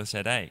Nicolas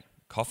Hadet,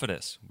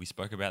 Cofidis, we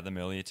spoke about them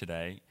earlier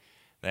today.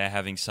 They are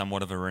having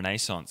somewhat of a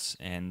renaissance,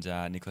 and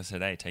Nicolas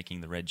Hadet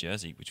taking the red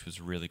jersey, which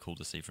was really cool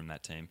to see from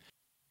that team.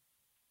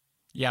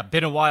 Yeah,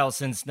 been a while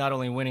since not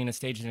only winning a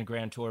stage in a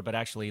Grand Tour, but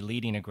actually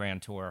leading a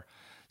Grand Tour.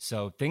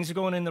 So things are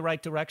going in the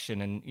right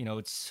direction, and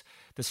it's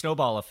the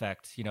snowball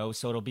effect.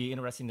 So it'll be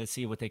interesting to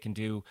see what they can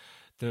do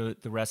the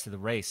rest of the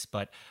race.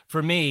 But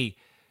for me,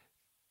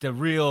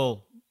 the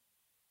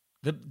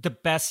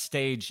best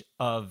stage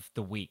of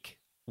the week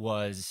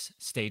was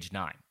stage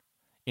 9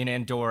 in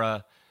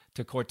Andorra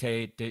to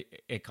Corte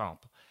d'Écamps.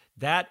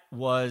 That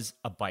was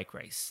a bike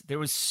race. There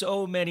was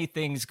so many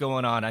things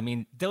going on. I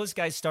mean, those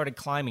guys started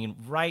climbing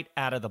right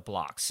out of the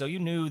blocks. So you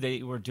knew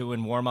they were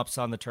doing warm-ups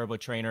on the turbo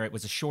trainer. It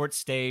was a short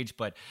stage,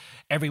 but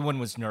everyone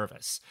was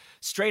nervous.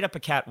 Straight up a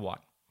Cat 1.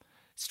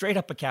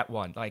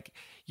 Like,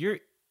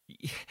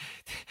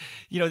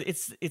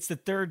 it's the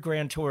 3rd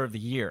Grand Tour of the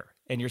year,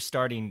 and you're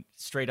starting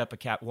straight up a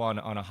Cat 1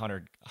 on a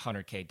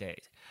 100K day.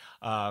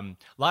 A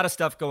lot of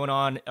stuff going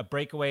on. A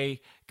breakaway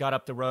got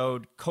up the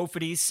road.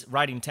 Cofidis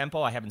riding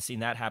tempo. I haven't seen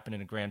that happen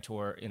in a Grand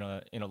Tour in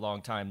a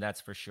long time,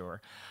 that's for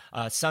sure.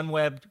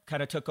 Sunweb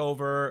kind of took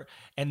over.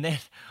 And then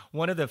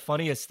one of the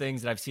funniest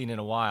things that I've seen in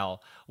a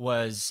while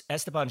was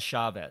Esteban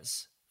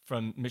Chavez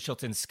from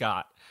Mitchelton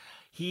Scott.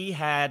 He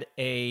had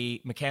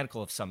a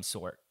mechanical of some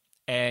sort,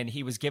 and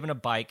he was given a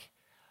bike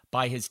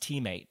by his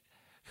teammate,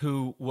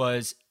 who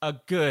was a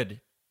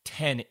good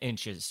 10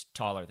 inches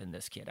taller than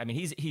this kid. I mean,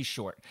 he's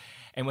short.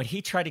 And when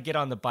he tried to get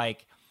on the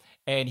bike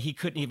and he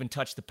couldn't even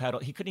touch the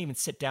pedal, he couldn't even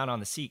sit down on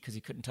the seat because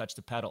he couldn't touch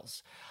the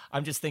pedals.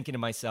 I'm just thinking to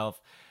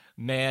myself,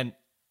 man,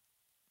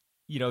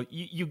 you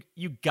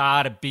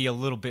got to be a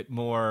little bit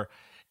more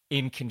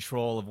in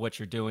control of what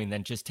you're doing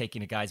than just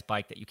taking a guy's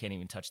bike that you can't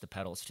even touch the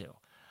pedals to.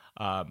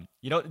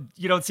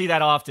 You don't see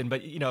that often,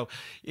 but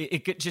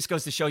it just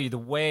goes to show you the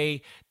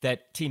way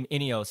that Team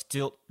Ineos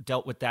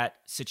dealt with that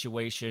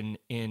situation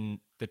in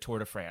the Tour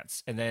de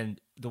France, and then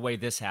the way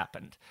this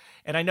happened.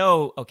 And I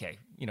know, okay,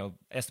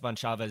 Esteban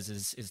Chavez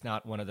is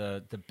not one of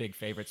the big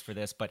favorites for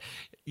this, but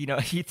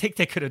you think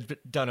they could have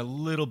done a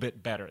little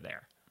bit better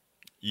there.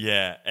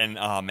 Yeah, and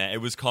oh man,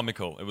 it was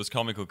comical. It was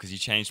comical because he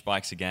changed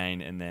bikes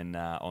again, and then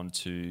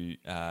onto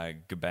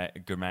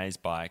Gourmet's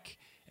bike,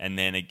 and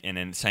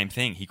then same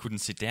thing. He couldn't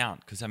sit down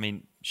because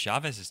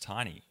Chavez is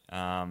tiny,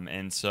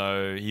 and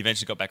so he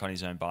eventually got back on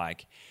his own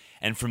bike.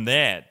 And from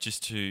there,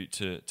 just to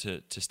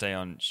stay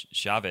on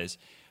Chavez,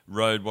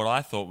 rode what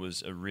I thought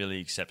was a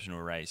really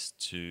exceptional race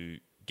to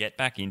get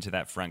back into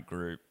that front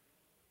group.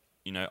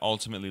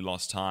 Ultimately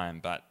lost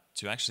time, but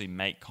to actually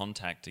make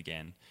contact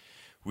again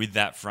with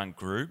that front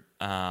group.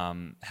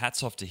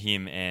 Hats off to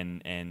him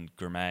and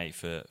Gourmet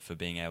for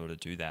being able to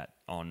do that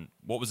on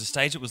what was a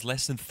stage that was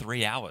less than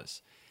 3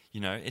 hours.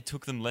 It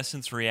took them less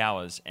than 3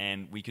 hours,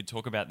 and we could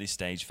talk about this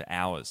stage for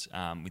hours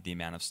with the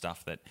amount of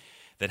stuff that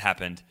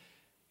happened.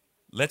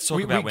 Let's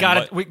talk about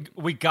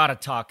we gotta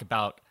talk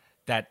about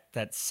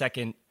that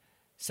second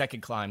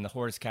climb, the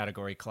horse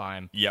category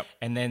climb. Yep.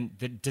 And then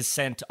the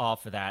descent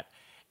off of that,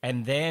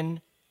 and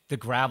then the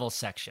gravel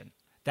section.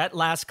 That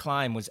last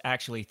climb was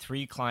actually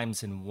 3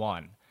 climbs in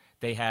one.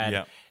 They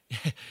had,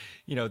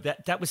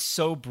 that was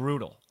so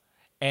brutal,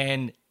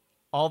 and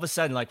all of a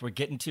sudden, like, we're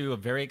getting to a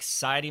very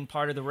exciting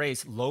part of the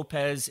race.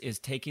 Lopez is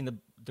taking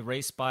the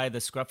race by the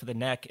scruff of the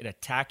neck and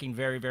attacking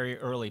very, very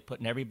early,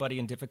 putting everybody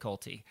in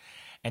difficulty.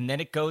 And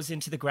then it goes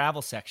into the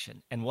gravel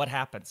section. And what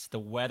happens? The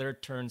weather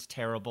turns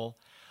terrible.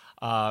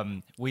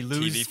 We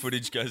lose.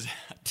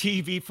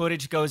 TV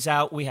footage goes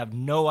out. We have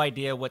no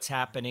idea what's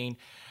happening.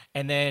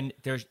 And then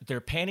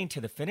they're panning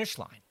to the finish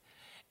line.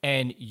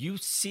 And you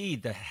see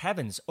the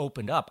heavens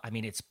opened up.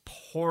 It's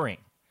pouring.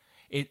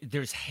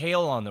 There's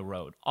hail on the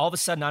road. All of a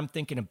sudden, I'm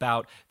thinking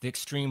about the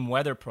extreme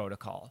weather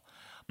protocol.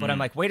 But I'm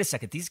like, wait a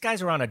second. These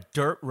guys are on a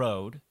dirt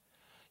road,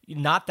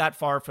 not that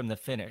far from the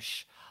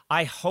finish.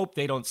 I hope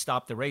they don't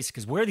stop the race,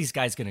 because where are these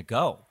guys going to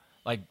go?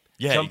 Like,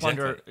 jump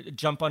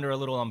under a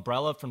little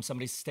umbrella from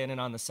somebody standing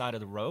on the side of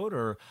the road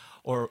or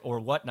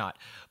whatnot.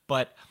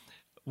 But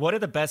one of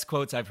the best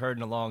quotes I've heard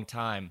in a long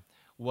time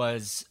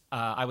was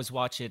I was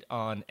watching it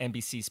on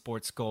NBC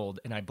Sports Gold,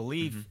 and I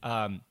believe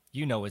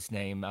you know his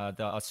name,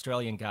 the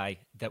Australian guy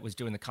that was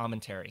doing the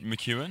commentary.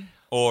 McEwen?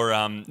 Or,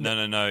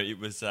 no. It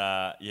was,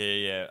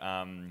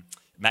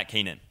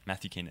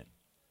 Matthew Keenan.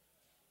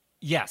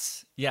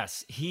 Yes.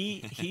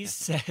 He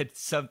said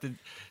something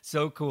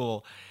so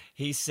cool.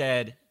 He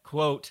said,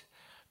 quote,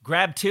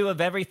 "Grab 2 of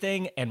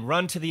everything and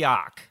run to the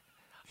Arc."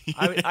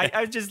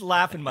 I was just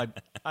laughing.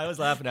 I was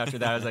laughing after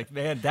that. I was like,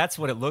 man, that's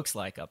what it looks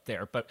like up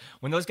there. But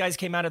when those guys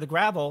came out of the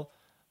gravel,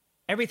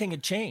 everything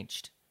had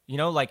changed.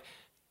 Like,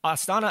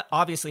 Astana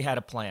obviously had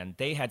a plan.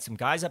 They had some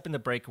guys up in the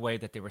breakaway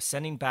that they were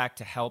sending back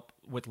to help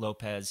with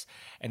Lopez.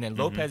 And then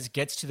Lopez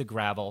gets to the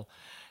gravel.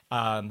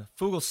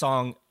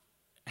 Fuglsang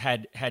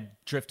had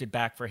drifted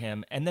back for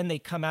him. And then they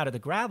come out of the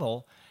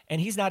gravel, and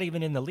he's not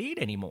even in the lead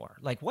anymore.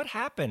 Like, what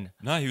happened?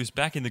 No, he was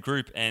back in the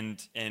group, and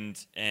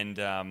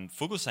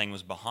Fuglsang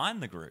was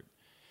behind the group.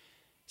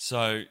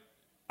 So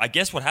I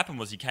guess what happened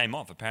was he came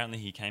off. Apparently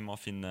he came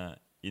off in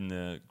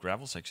the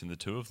gravel section, the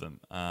 2 of them.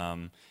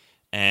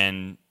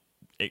 And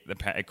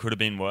it could have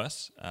been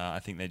worse. I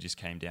think they just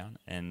came down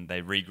and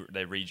they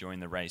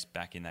rejoined the race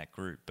back in that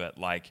group. But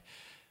like,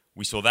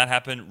 we saw that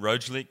happen.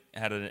 Roglic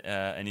had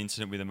an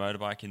incident with a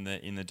motorbike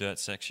in the dirt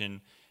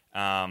section.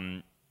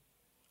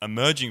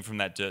 Emerging from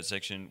that dirt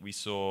section, we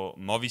saw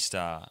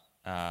Movistar,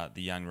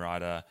 the young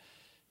rider.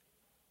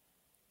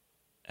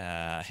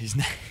 His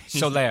name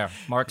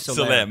Marc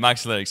Soler. Marc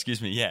Soler,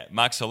 excuse me. Yeah,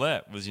 Marc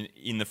Soler was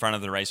in the front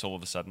of the race all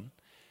of a sudden,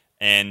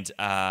 and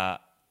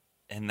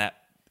that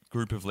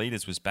group of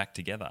leaders was back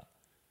together.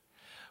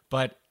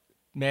 But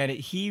man,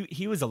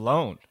 he was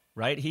alone,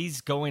 right?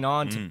 He's going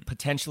on to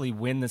potentially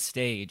win the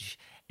stage,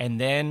 and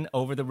then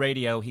over the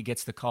radio he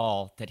gets the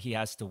call that he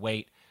has to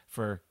wait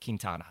for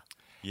Quintana.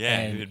 Yeah,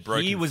 and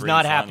he was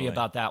not happy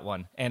about that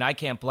one, and I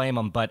can't blame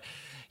him. But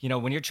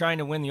when you're trying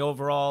to win the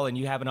overall and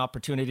you have an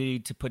opportunity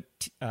to put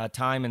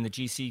time in the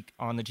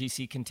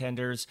GC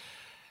contenders,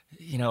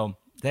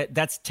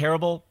 that's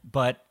terrible.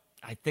 But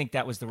I think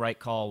that was the right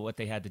call, what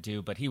they had to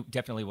do. But he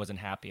definitely wasn't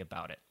happy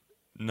about it.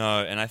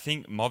 No, and I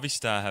think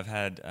Movistar have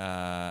had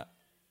a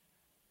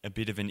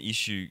bit of an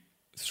issue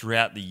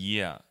throughout the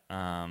year.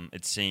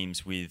 It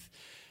seems with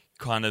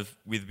a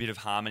bit of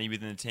harmony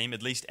within the team,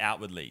 at least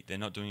outwardly. They're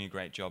not doing a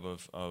great job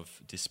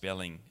of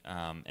dispelling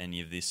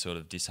any of this sort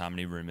of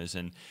disharmony rumors.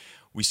 And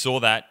we saw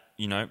that,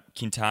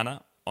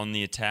 Quintana on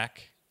the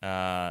attack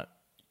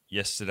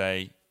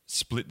yesterday,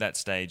 split that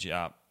stage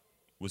up,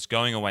 was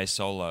going away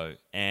solo,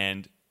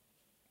 and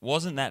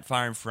wasn't that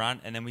far in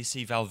front. And then we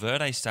see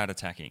Valverde start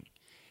attacking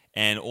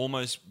and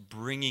almost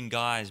bringing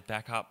guys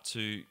back up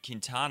to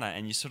Quintana.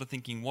 And you're sort of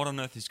thinking, what on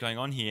earth is going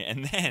on here?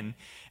 And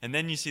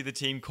then you see the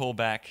team call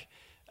back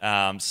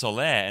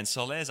Soler, and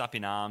Soler's up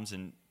in arms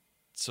and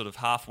sort of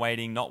half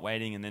waiting, not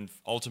waiting, and then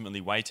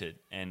ultimately waited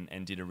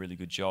and did a really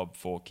good job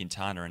for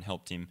Quintana and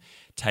helped him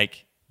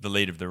take the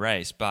lead of the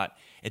race. But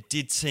it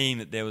did seem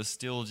that there was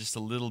still just a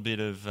little bit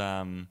of,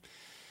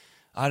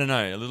 I don't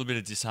know, a little bit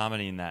of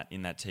disharmony in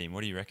that team.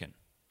 What do you reckon?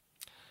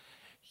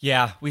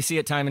 Yeah, we see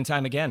it time and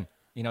time again.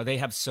 You know, they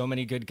have so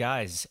many good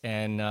guys,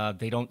 and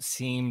they don't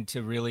seem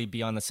to really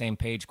be on the same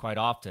page quite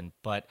often.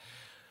 But,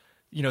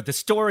 you know, the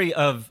story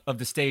of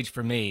the stage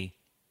for me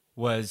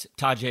was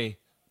Tadej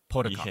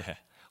Pogačar. Yeah.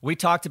 We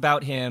talked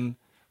about him.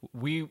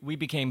 We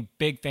became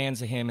big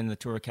fans of him in the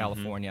Tour of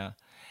California.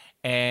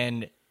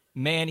 And,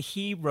 man,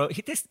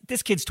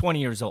 this kid's 20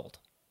 years old.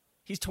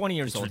 He's 20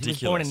 years old. Ridiculous.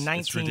 He was born in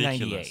It's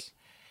 1998. ridiculous.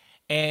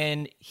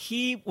 And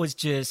he was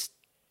just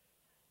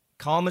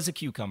calm as a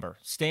cucumber,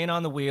 staying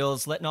on the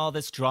wheels, letting all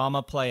this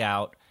drama play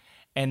out.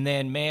 And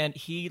then, man,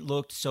 he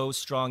looked so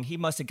strong. He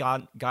must have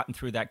gotten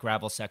through that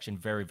gravel section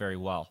very, very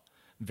well.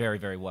 Very,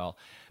 very well.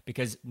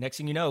 Because next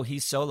thing you know,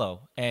 he's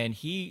solo. And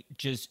he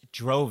just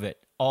drove it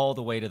all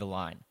the way to the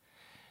line.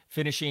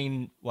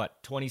 Finishing,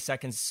 23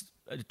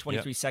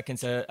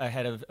 seconds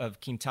ahead of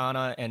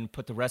Quintana, and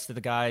put the rest of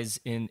the guys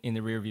in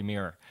the rearview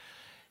mirror.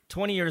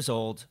 20 years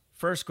old,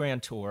 first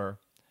Grand Tour.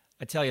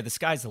 I tell you, the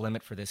sky's the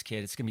limit for this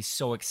kid. It's going to be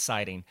so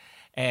exciting.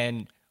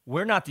 And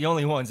we're not the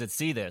only ones that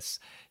see this.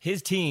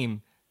 His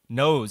team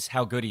knows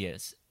how good he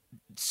is.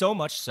 So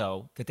much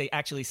so that they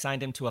actually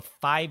signed him to a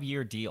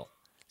 5-year deal.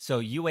 So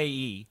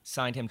UAE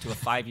signed him to a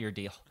 5-year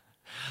deal.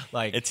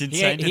 Like, It's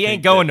insane. He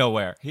ain't going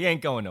nowhere. He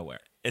ain't going nowhere.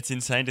 It's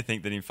insane to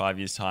think that in 5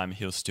 years' time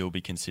he'll still be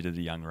considered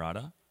a young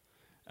rider.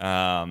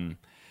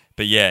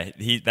 But yeah,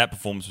 that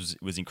performance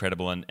was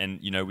incredible, and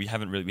you know we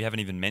haven't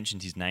even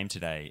mentioned his name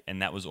today,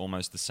 and that was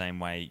almost the same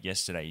way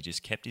yesterday. He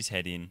just kept his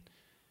head in,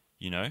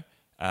 you know,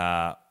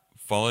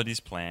 followed his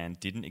plan,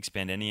 didn't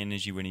expend any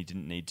energy when he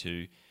didn't need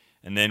to,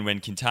 and then when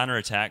Quintana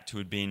attacked, who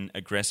had been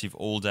aggressive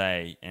all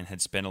day and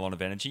had spent a lot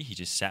of energy, he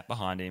just sat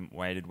behind him,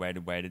 waited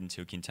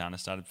until Quintana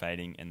started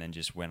fading, and then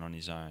just went on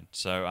his own.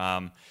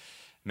 So,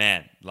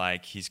 man,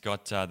 like he's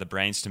got the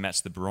brains to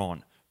match the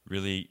brawn.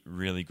 Really,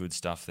 really good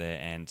stuff there,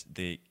 and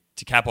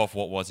to cap off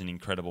what was an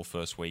incredible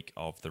first week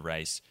of the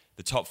race,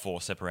 the top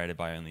four separated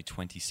by only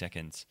 20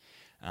 seconds,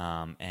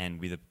 and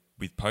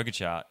with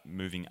Pogačar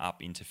moving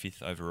up into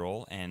 5th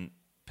overall, and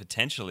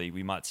potentially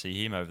we might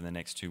see him over the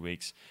next 2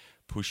 weeks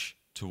push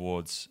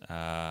towards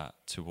the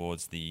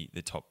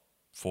top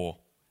 4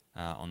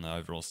 on the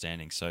overall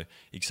standing. So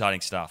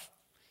exciting stuff.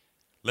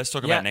 Let's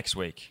talk about next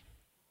week.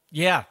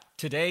 Yeah,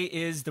 today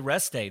is the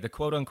rest day, the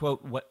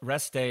quote-unquote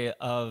rest day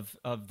of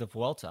the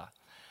Vuelta.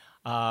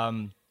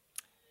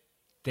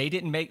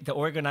 The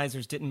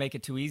organizers didn't make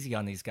it too easy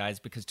on these guys,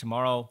 because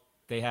tomorrow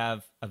they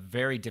have a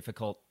very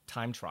difficult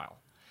time trial.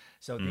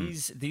 So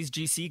these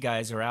GC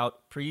guys are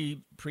out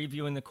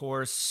previewing the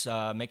course,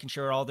 making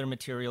sure all their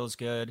material is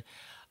good.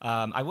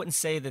 I wouldn't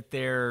say that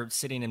they're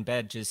sitting in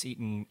bed just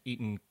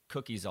eating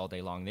cookies all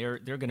day long. They're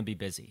going to be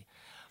busy,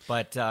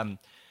 but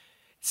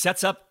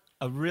sets up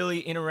a really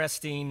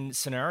interesting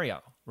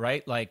scenario,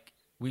 right? Like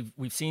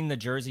we've seen the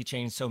jersey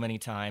change so many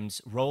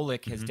times.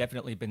 Roglic has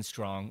definitely been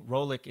strong.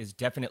 Roglic is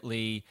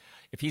definitely,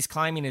 if he's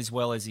climbing as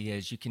well as he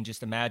is, you can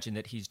just imagine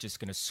that he's just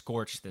going to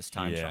scorch this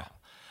time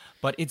trial.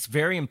 But it's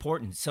very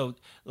important. So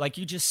like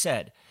you just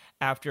said,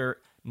 after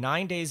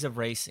 9 days of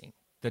racing,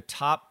 the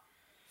top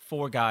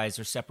 4 guys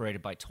are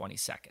separated by 20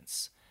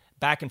 seconds.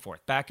 Back and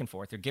forth, back and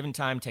forth. They're given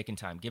time, taking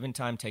time, given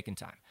time, taking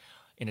time.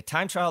 In a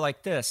time trial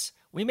like this,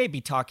 we may be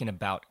talking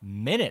about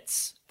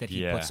minutes that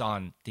he puts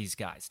on these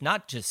guys,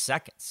 not just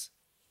seconds.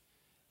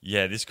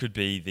 Yeah, this could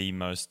be the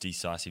most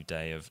decisive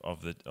day of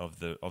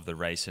the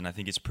race, and I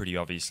think it's pretty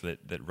obvious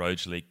that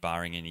Roglic,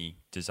 barring any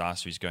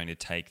disaster, is going to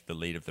take the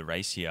lead of the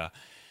race here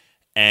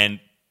and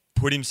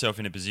put himself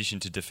in a position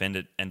to defend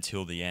it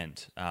until the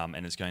end.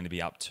 And it's going to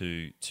be up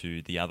to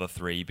the other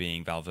 3,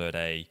 being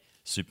Valverde,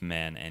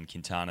 Superman, and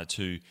Quintana,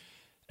 to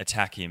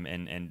attack him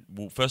and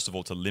well, first of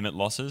all, to limit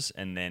losses,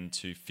 and then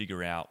to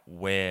figure out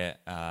where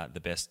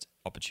the best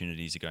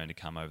opportunities are going to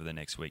come over the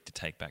next week to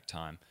take back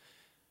time.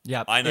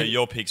 Yeah, I know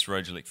your pick's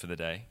Roglic for the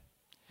day.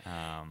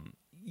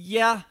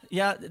 Yeah,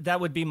 that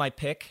would be my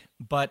pick.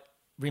 But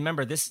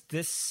remember, this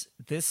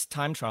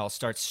time trial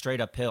starts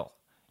straight uphill.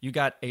 You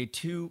got a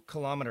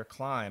 2-kilometer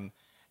climb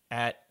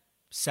at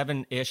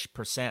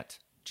 7-ish%,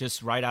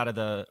 just right out of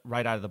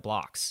the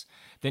blocks.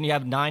 Then you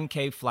have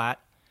 9K flat.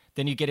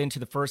 Then you get into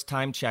the first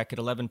time check at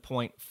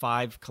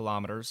 11.5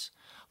 kilometers.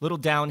 Little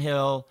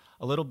downhill,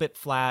 a little bit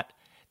flat.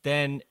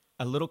 Then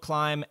a little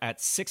climb at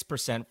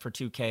 6% for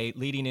 2K,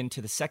 leading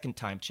into the second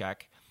time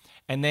check.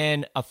 And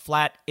then a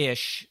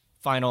flat-ish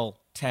final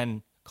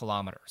 10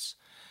 kilometers.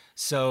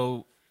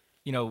 So,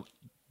 you know,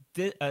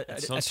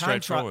 it's not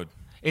straightforward.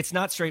 It's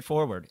not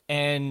straightforward.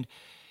 And,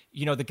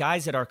 you know, the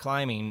guys that are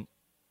climbing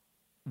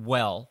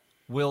well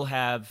will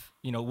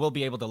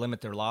be able to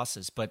limit their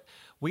losses. But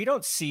we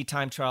don't see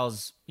time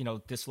trials, you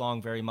know, this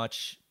long very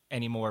much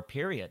anymore,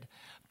 period.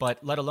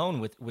 But let alone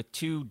with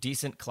 2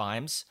 decent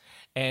climbs.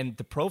 And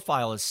the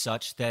profile is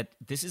such that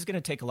this is going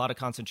to take a lot of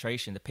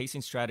concentration. The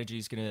pacing strategy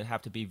is going to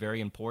have to be very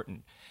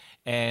important.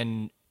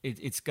 And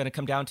it's going to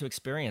come down to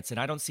experience. And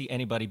I don't see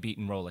anybody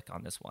beating Roglic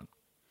on this one.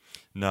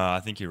 No, I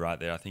think you're right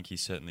there. I think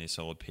he's certainly a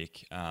solid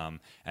pick. And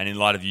in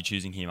light of you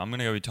choosing him, I'm going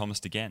to go with Thomas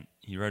Degendt.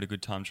 He rode a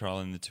good time trial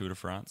in the Tour de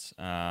France.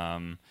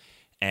 And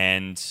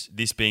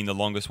this being the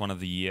longest one of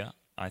the year,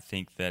 I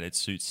think that it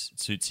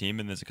suits him,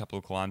 and there's a couple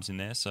of climbs in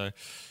there. So,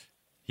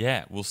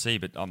 yeah, we'll see.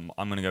 But I'm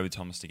going to go with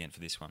Thomas Degendt for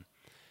this one.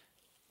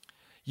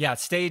 Yeah,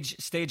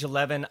 stage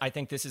 11. I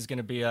think this is going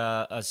to be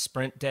a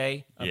sprint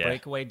day, a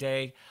breakaway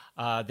day.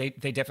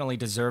 They definitely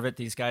deserve it.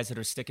 These guys that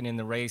are sticking in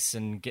the race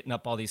and getting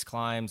up all these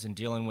climbs and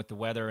dealing with the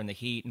weather and the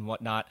heat and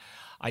whatnot.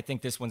 I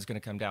think this one's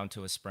going to come down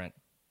to a sprint.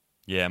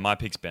 Yeah, my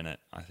pick's Bennett.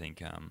 I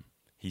think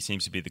he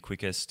seems to be the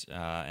quickest,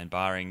 and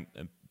barring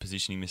a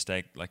positioning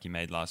mistake like he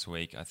made last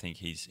week, I think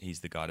he's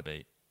the guy to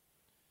beat.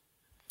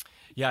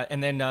 Yeah,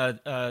 and then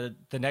the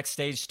next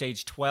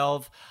stage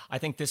 12, I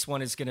think this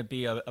one is going to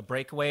be a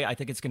breakaway. I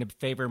think it's going to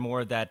favor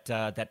more that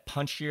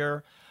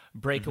punchier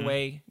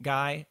breakaway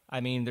guy.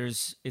 I mean,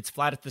 it's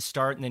flat at the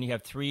start, and then you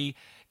have 3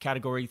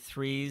 category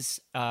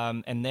 3s,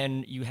 and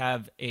then you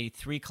have a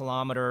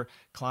 3-kilometer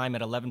climb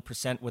at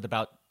 11% with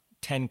about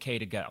 10K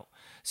to go.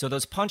 So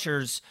those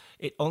punchers,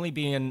 it only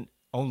being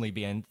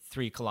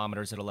 3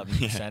 kilometers at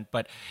 11%,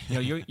 but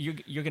you're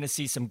going to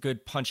see some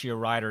good punchier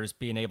riders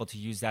being able to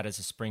use that as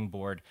a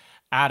springboard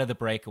out of the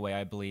breakaway,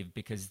 I believe,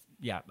 because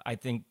I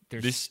think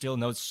there's still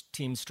no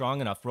team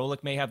strong enough.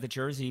 Roglic may have the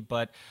jersey,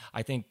 but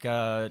I think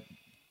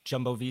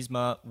Jumbo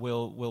Visma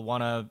will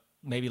want to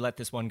maybe let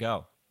this one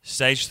go.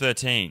 Stage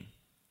 13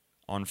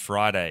 on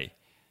Friday,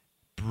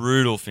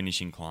 brutal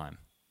finishing climb,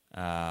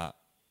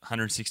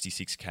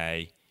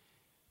 166K,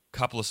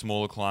 couple of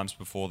smaller climbs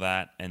before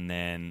that, and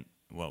then,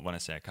 well, when I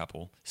say a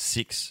couple,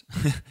 6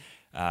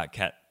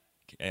 Cat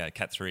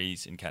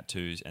 3s and Cat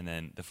 2s, and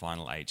then the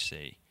final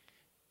HC.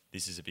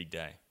 This is a big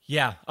day.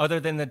 Yeah, other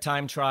than the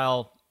time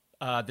trial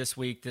this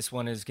week, this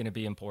one is going to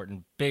be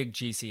important. Big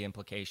GC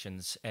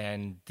implications,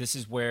 and this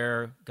is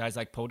where guys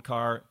like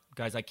Podkar,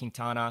 guys like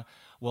Quintana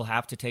will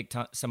have to take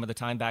some of the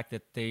time back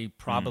that they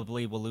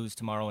probably will lose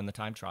tomorrow in the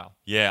time trial.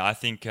 Yeah, I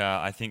think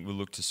we'll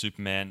look to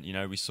Superman.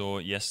 We saw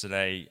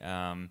yesterday,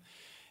 and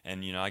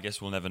I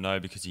guess we'll never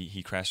know because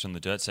he crashed on the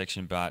dirt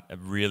section, but a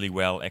really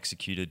well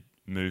executed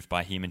move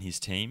by him and his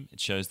team. It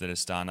shows that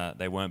Astana,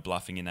 they weren't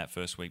bluffing in that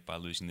first week by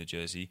losing the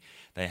jersey.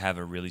 They have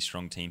a really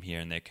strong team here,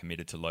 and they're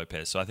committed to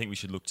Lopez. So I think we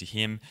should look to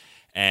him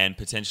and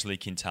potentially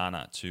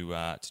Quintana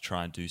to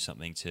try and do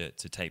something to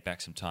take back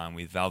some time,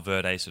 with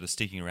Valverde sort of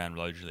sticking around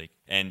Roglic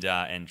and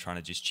trying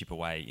to just chip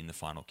away in the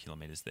final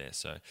kilometers there.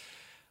 So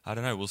I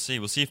don't know. We'll see.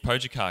 We'll see if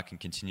Pogacar can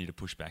continue to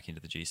push back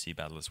into the GC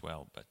battle as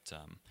well. But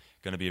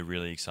going to be a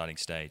really exciting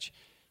stage.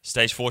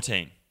 Stage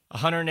 14.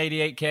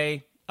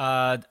 188K.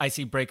 I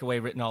see breakaway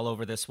written all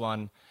over this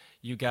one.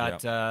 You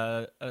got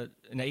an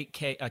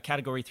 8K, a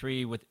category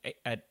 3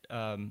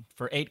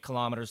 for 8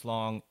 kilometers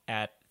long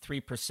at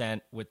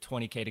 3% with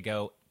 20K to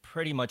go.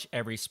 Pretty much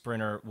every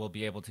sprinter will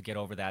be able to get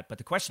over that. But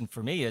the question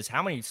for me is,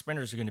 how many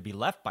sprinters are going to be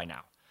left by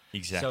now?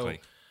 Exactly.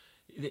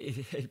 So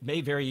it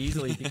may very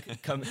easily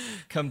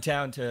come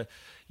down to,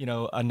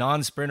 a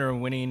non-sprinter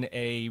winning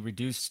a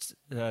reduced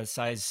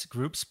size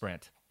group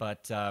sprint.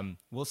 But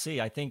we'll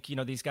see. I think,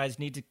 these guys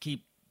need to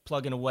keep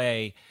plugging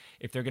away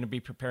if they're going to be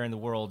preparing the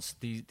Worlds.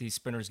 These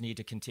sprinters need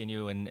to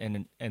continue,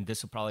 and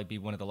this will probably be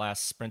one of the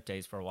last sprint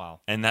days for a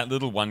while. And that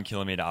little 1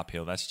 kilometer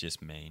uphill, that's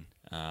just mean.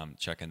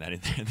 Chucking that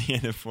in there at the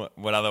end of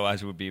what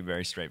otherwise would be a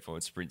very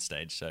straightforward sprint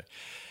stage. So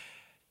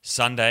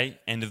Sunday,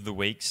 end of the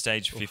week,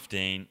 stage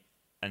 15,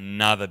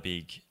 another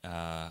big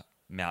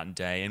mountain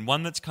day, and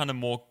one that's kind of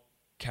more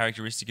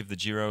characteristic of the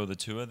Giro or the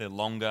Tour. They're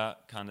longer,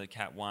 kind of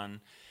Cat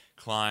 1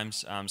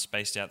 climbs,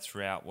 spaced out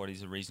throughout what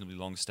is a reasonably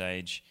long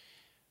stage.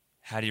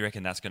 How do you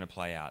reckon that's going to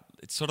play out?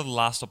 It's sort of the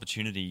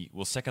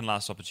second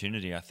last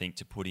opportunity, I think,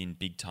 to put in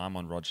big time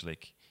on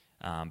Roglic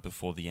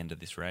before the end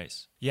of this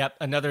race. Yep,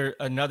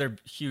 another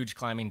huge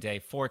climbing day.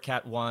 4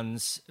 Cat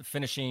 1s,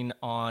 finishing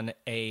on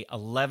a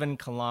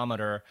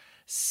 11-kilometer,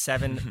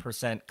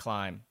 7%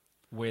 climb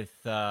with,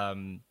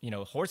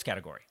 horse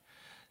category.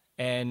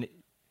 And,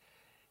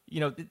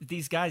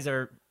 these guys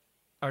are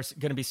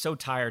going to be so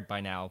tired by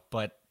now,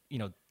 but,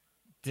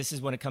 this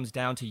is when it comes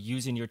down to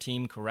using your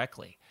team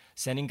correctly.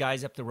 Sending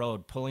guys up the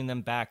road, pulling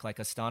them back like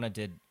Astana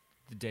did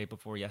the day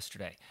before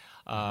yesterday.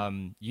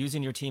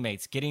 Using your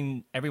teammates,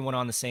 getting everyone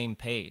on the same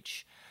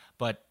page.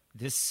 But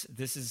this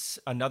is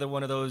another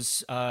one of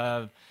those.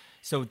 So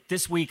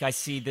this week I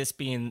see this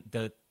being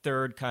the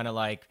third kind of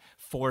like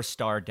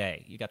 4-star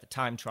day. You got the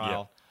time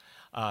trial,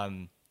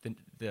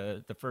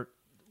 the first,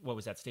 what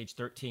was that, stage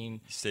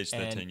 13? Stage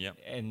 13, yep.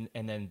 And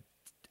then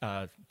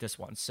this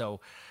one.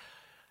 So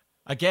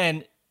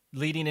again,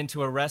 leading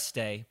into a rest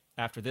day.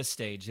 After this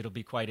stage, it'll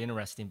be quite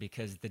interesting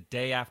because the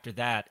day after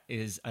that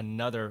is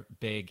another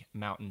big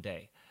mountain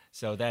day.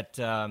 So that,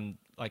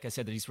 like I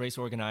said, these race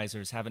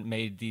organizers haven't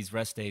made these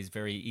rest days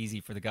very easy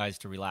for the guys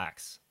to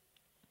relax.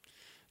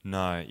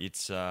 No,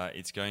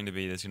 there's going to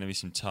be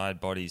some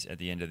tired bodies at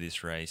the end of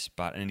this race,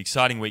 but an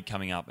exciting week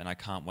coming up, and I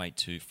can't wait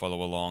to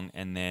follow along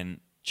and then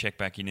check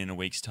back in a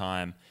week's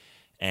time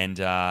and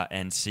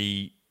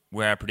see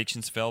where our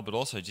predictions fell, but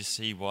also just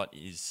see what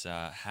is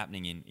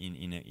happening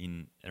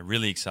in a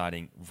really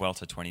exciting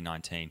Vuelta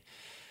 2019.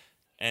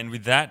 And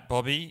with that,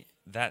 Bobby,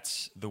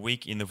 that's the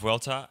week in the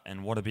Vuelta,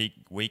 and what a big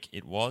week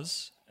it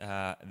was.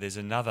 There's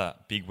another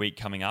big week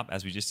coming up,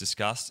 as we just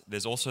discussed.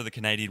 There's also the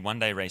Canadian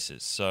one-day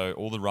races. So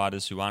all the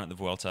riders who aren't at the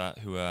Vuelta,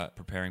 who are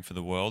preparing for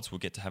the Worlds, will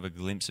get to have a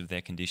glimpse of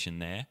their condition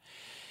there.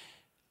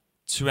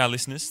 To our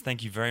listeners,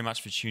 thank you very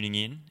much for tuning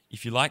in.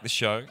 If you like the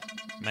show,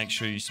 make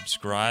sure you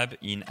subscribe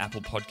in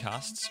Apple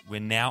Podcasts. We're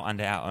now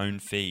under our own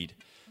feed.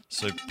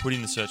 So put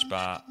in the search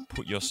bar,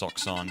 put your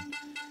socks on,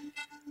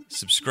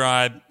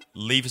 subscribe,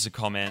 leave us a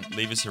comment,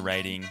 leave us a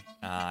rating.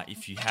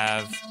 If you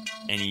have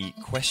any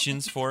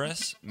questions for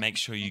us, make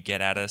sure you get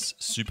at us,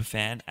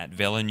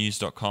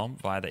 superfan@velonews.com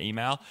via the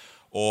email,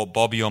 or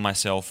Bobby or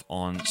myself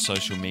on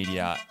social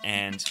media.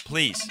 And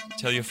please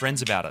tell your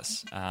friends about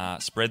us.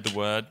 Spread the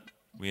word.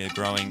 We are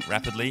growing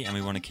rapidly and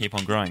we want to keep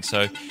on growing.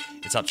 So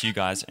it's up to you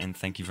guys, and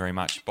thank you very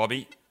much.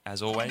 Bobby,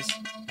 as always,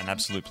 an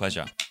absolute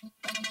pleasure.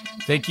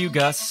 Thank you,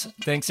 Gus.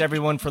 Thanks,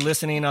 everyone, for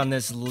listening on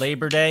this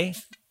Labor Day.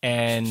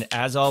 And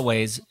as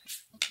always,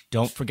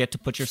 don't forget to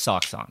put your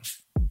socks on.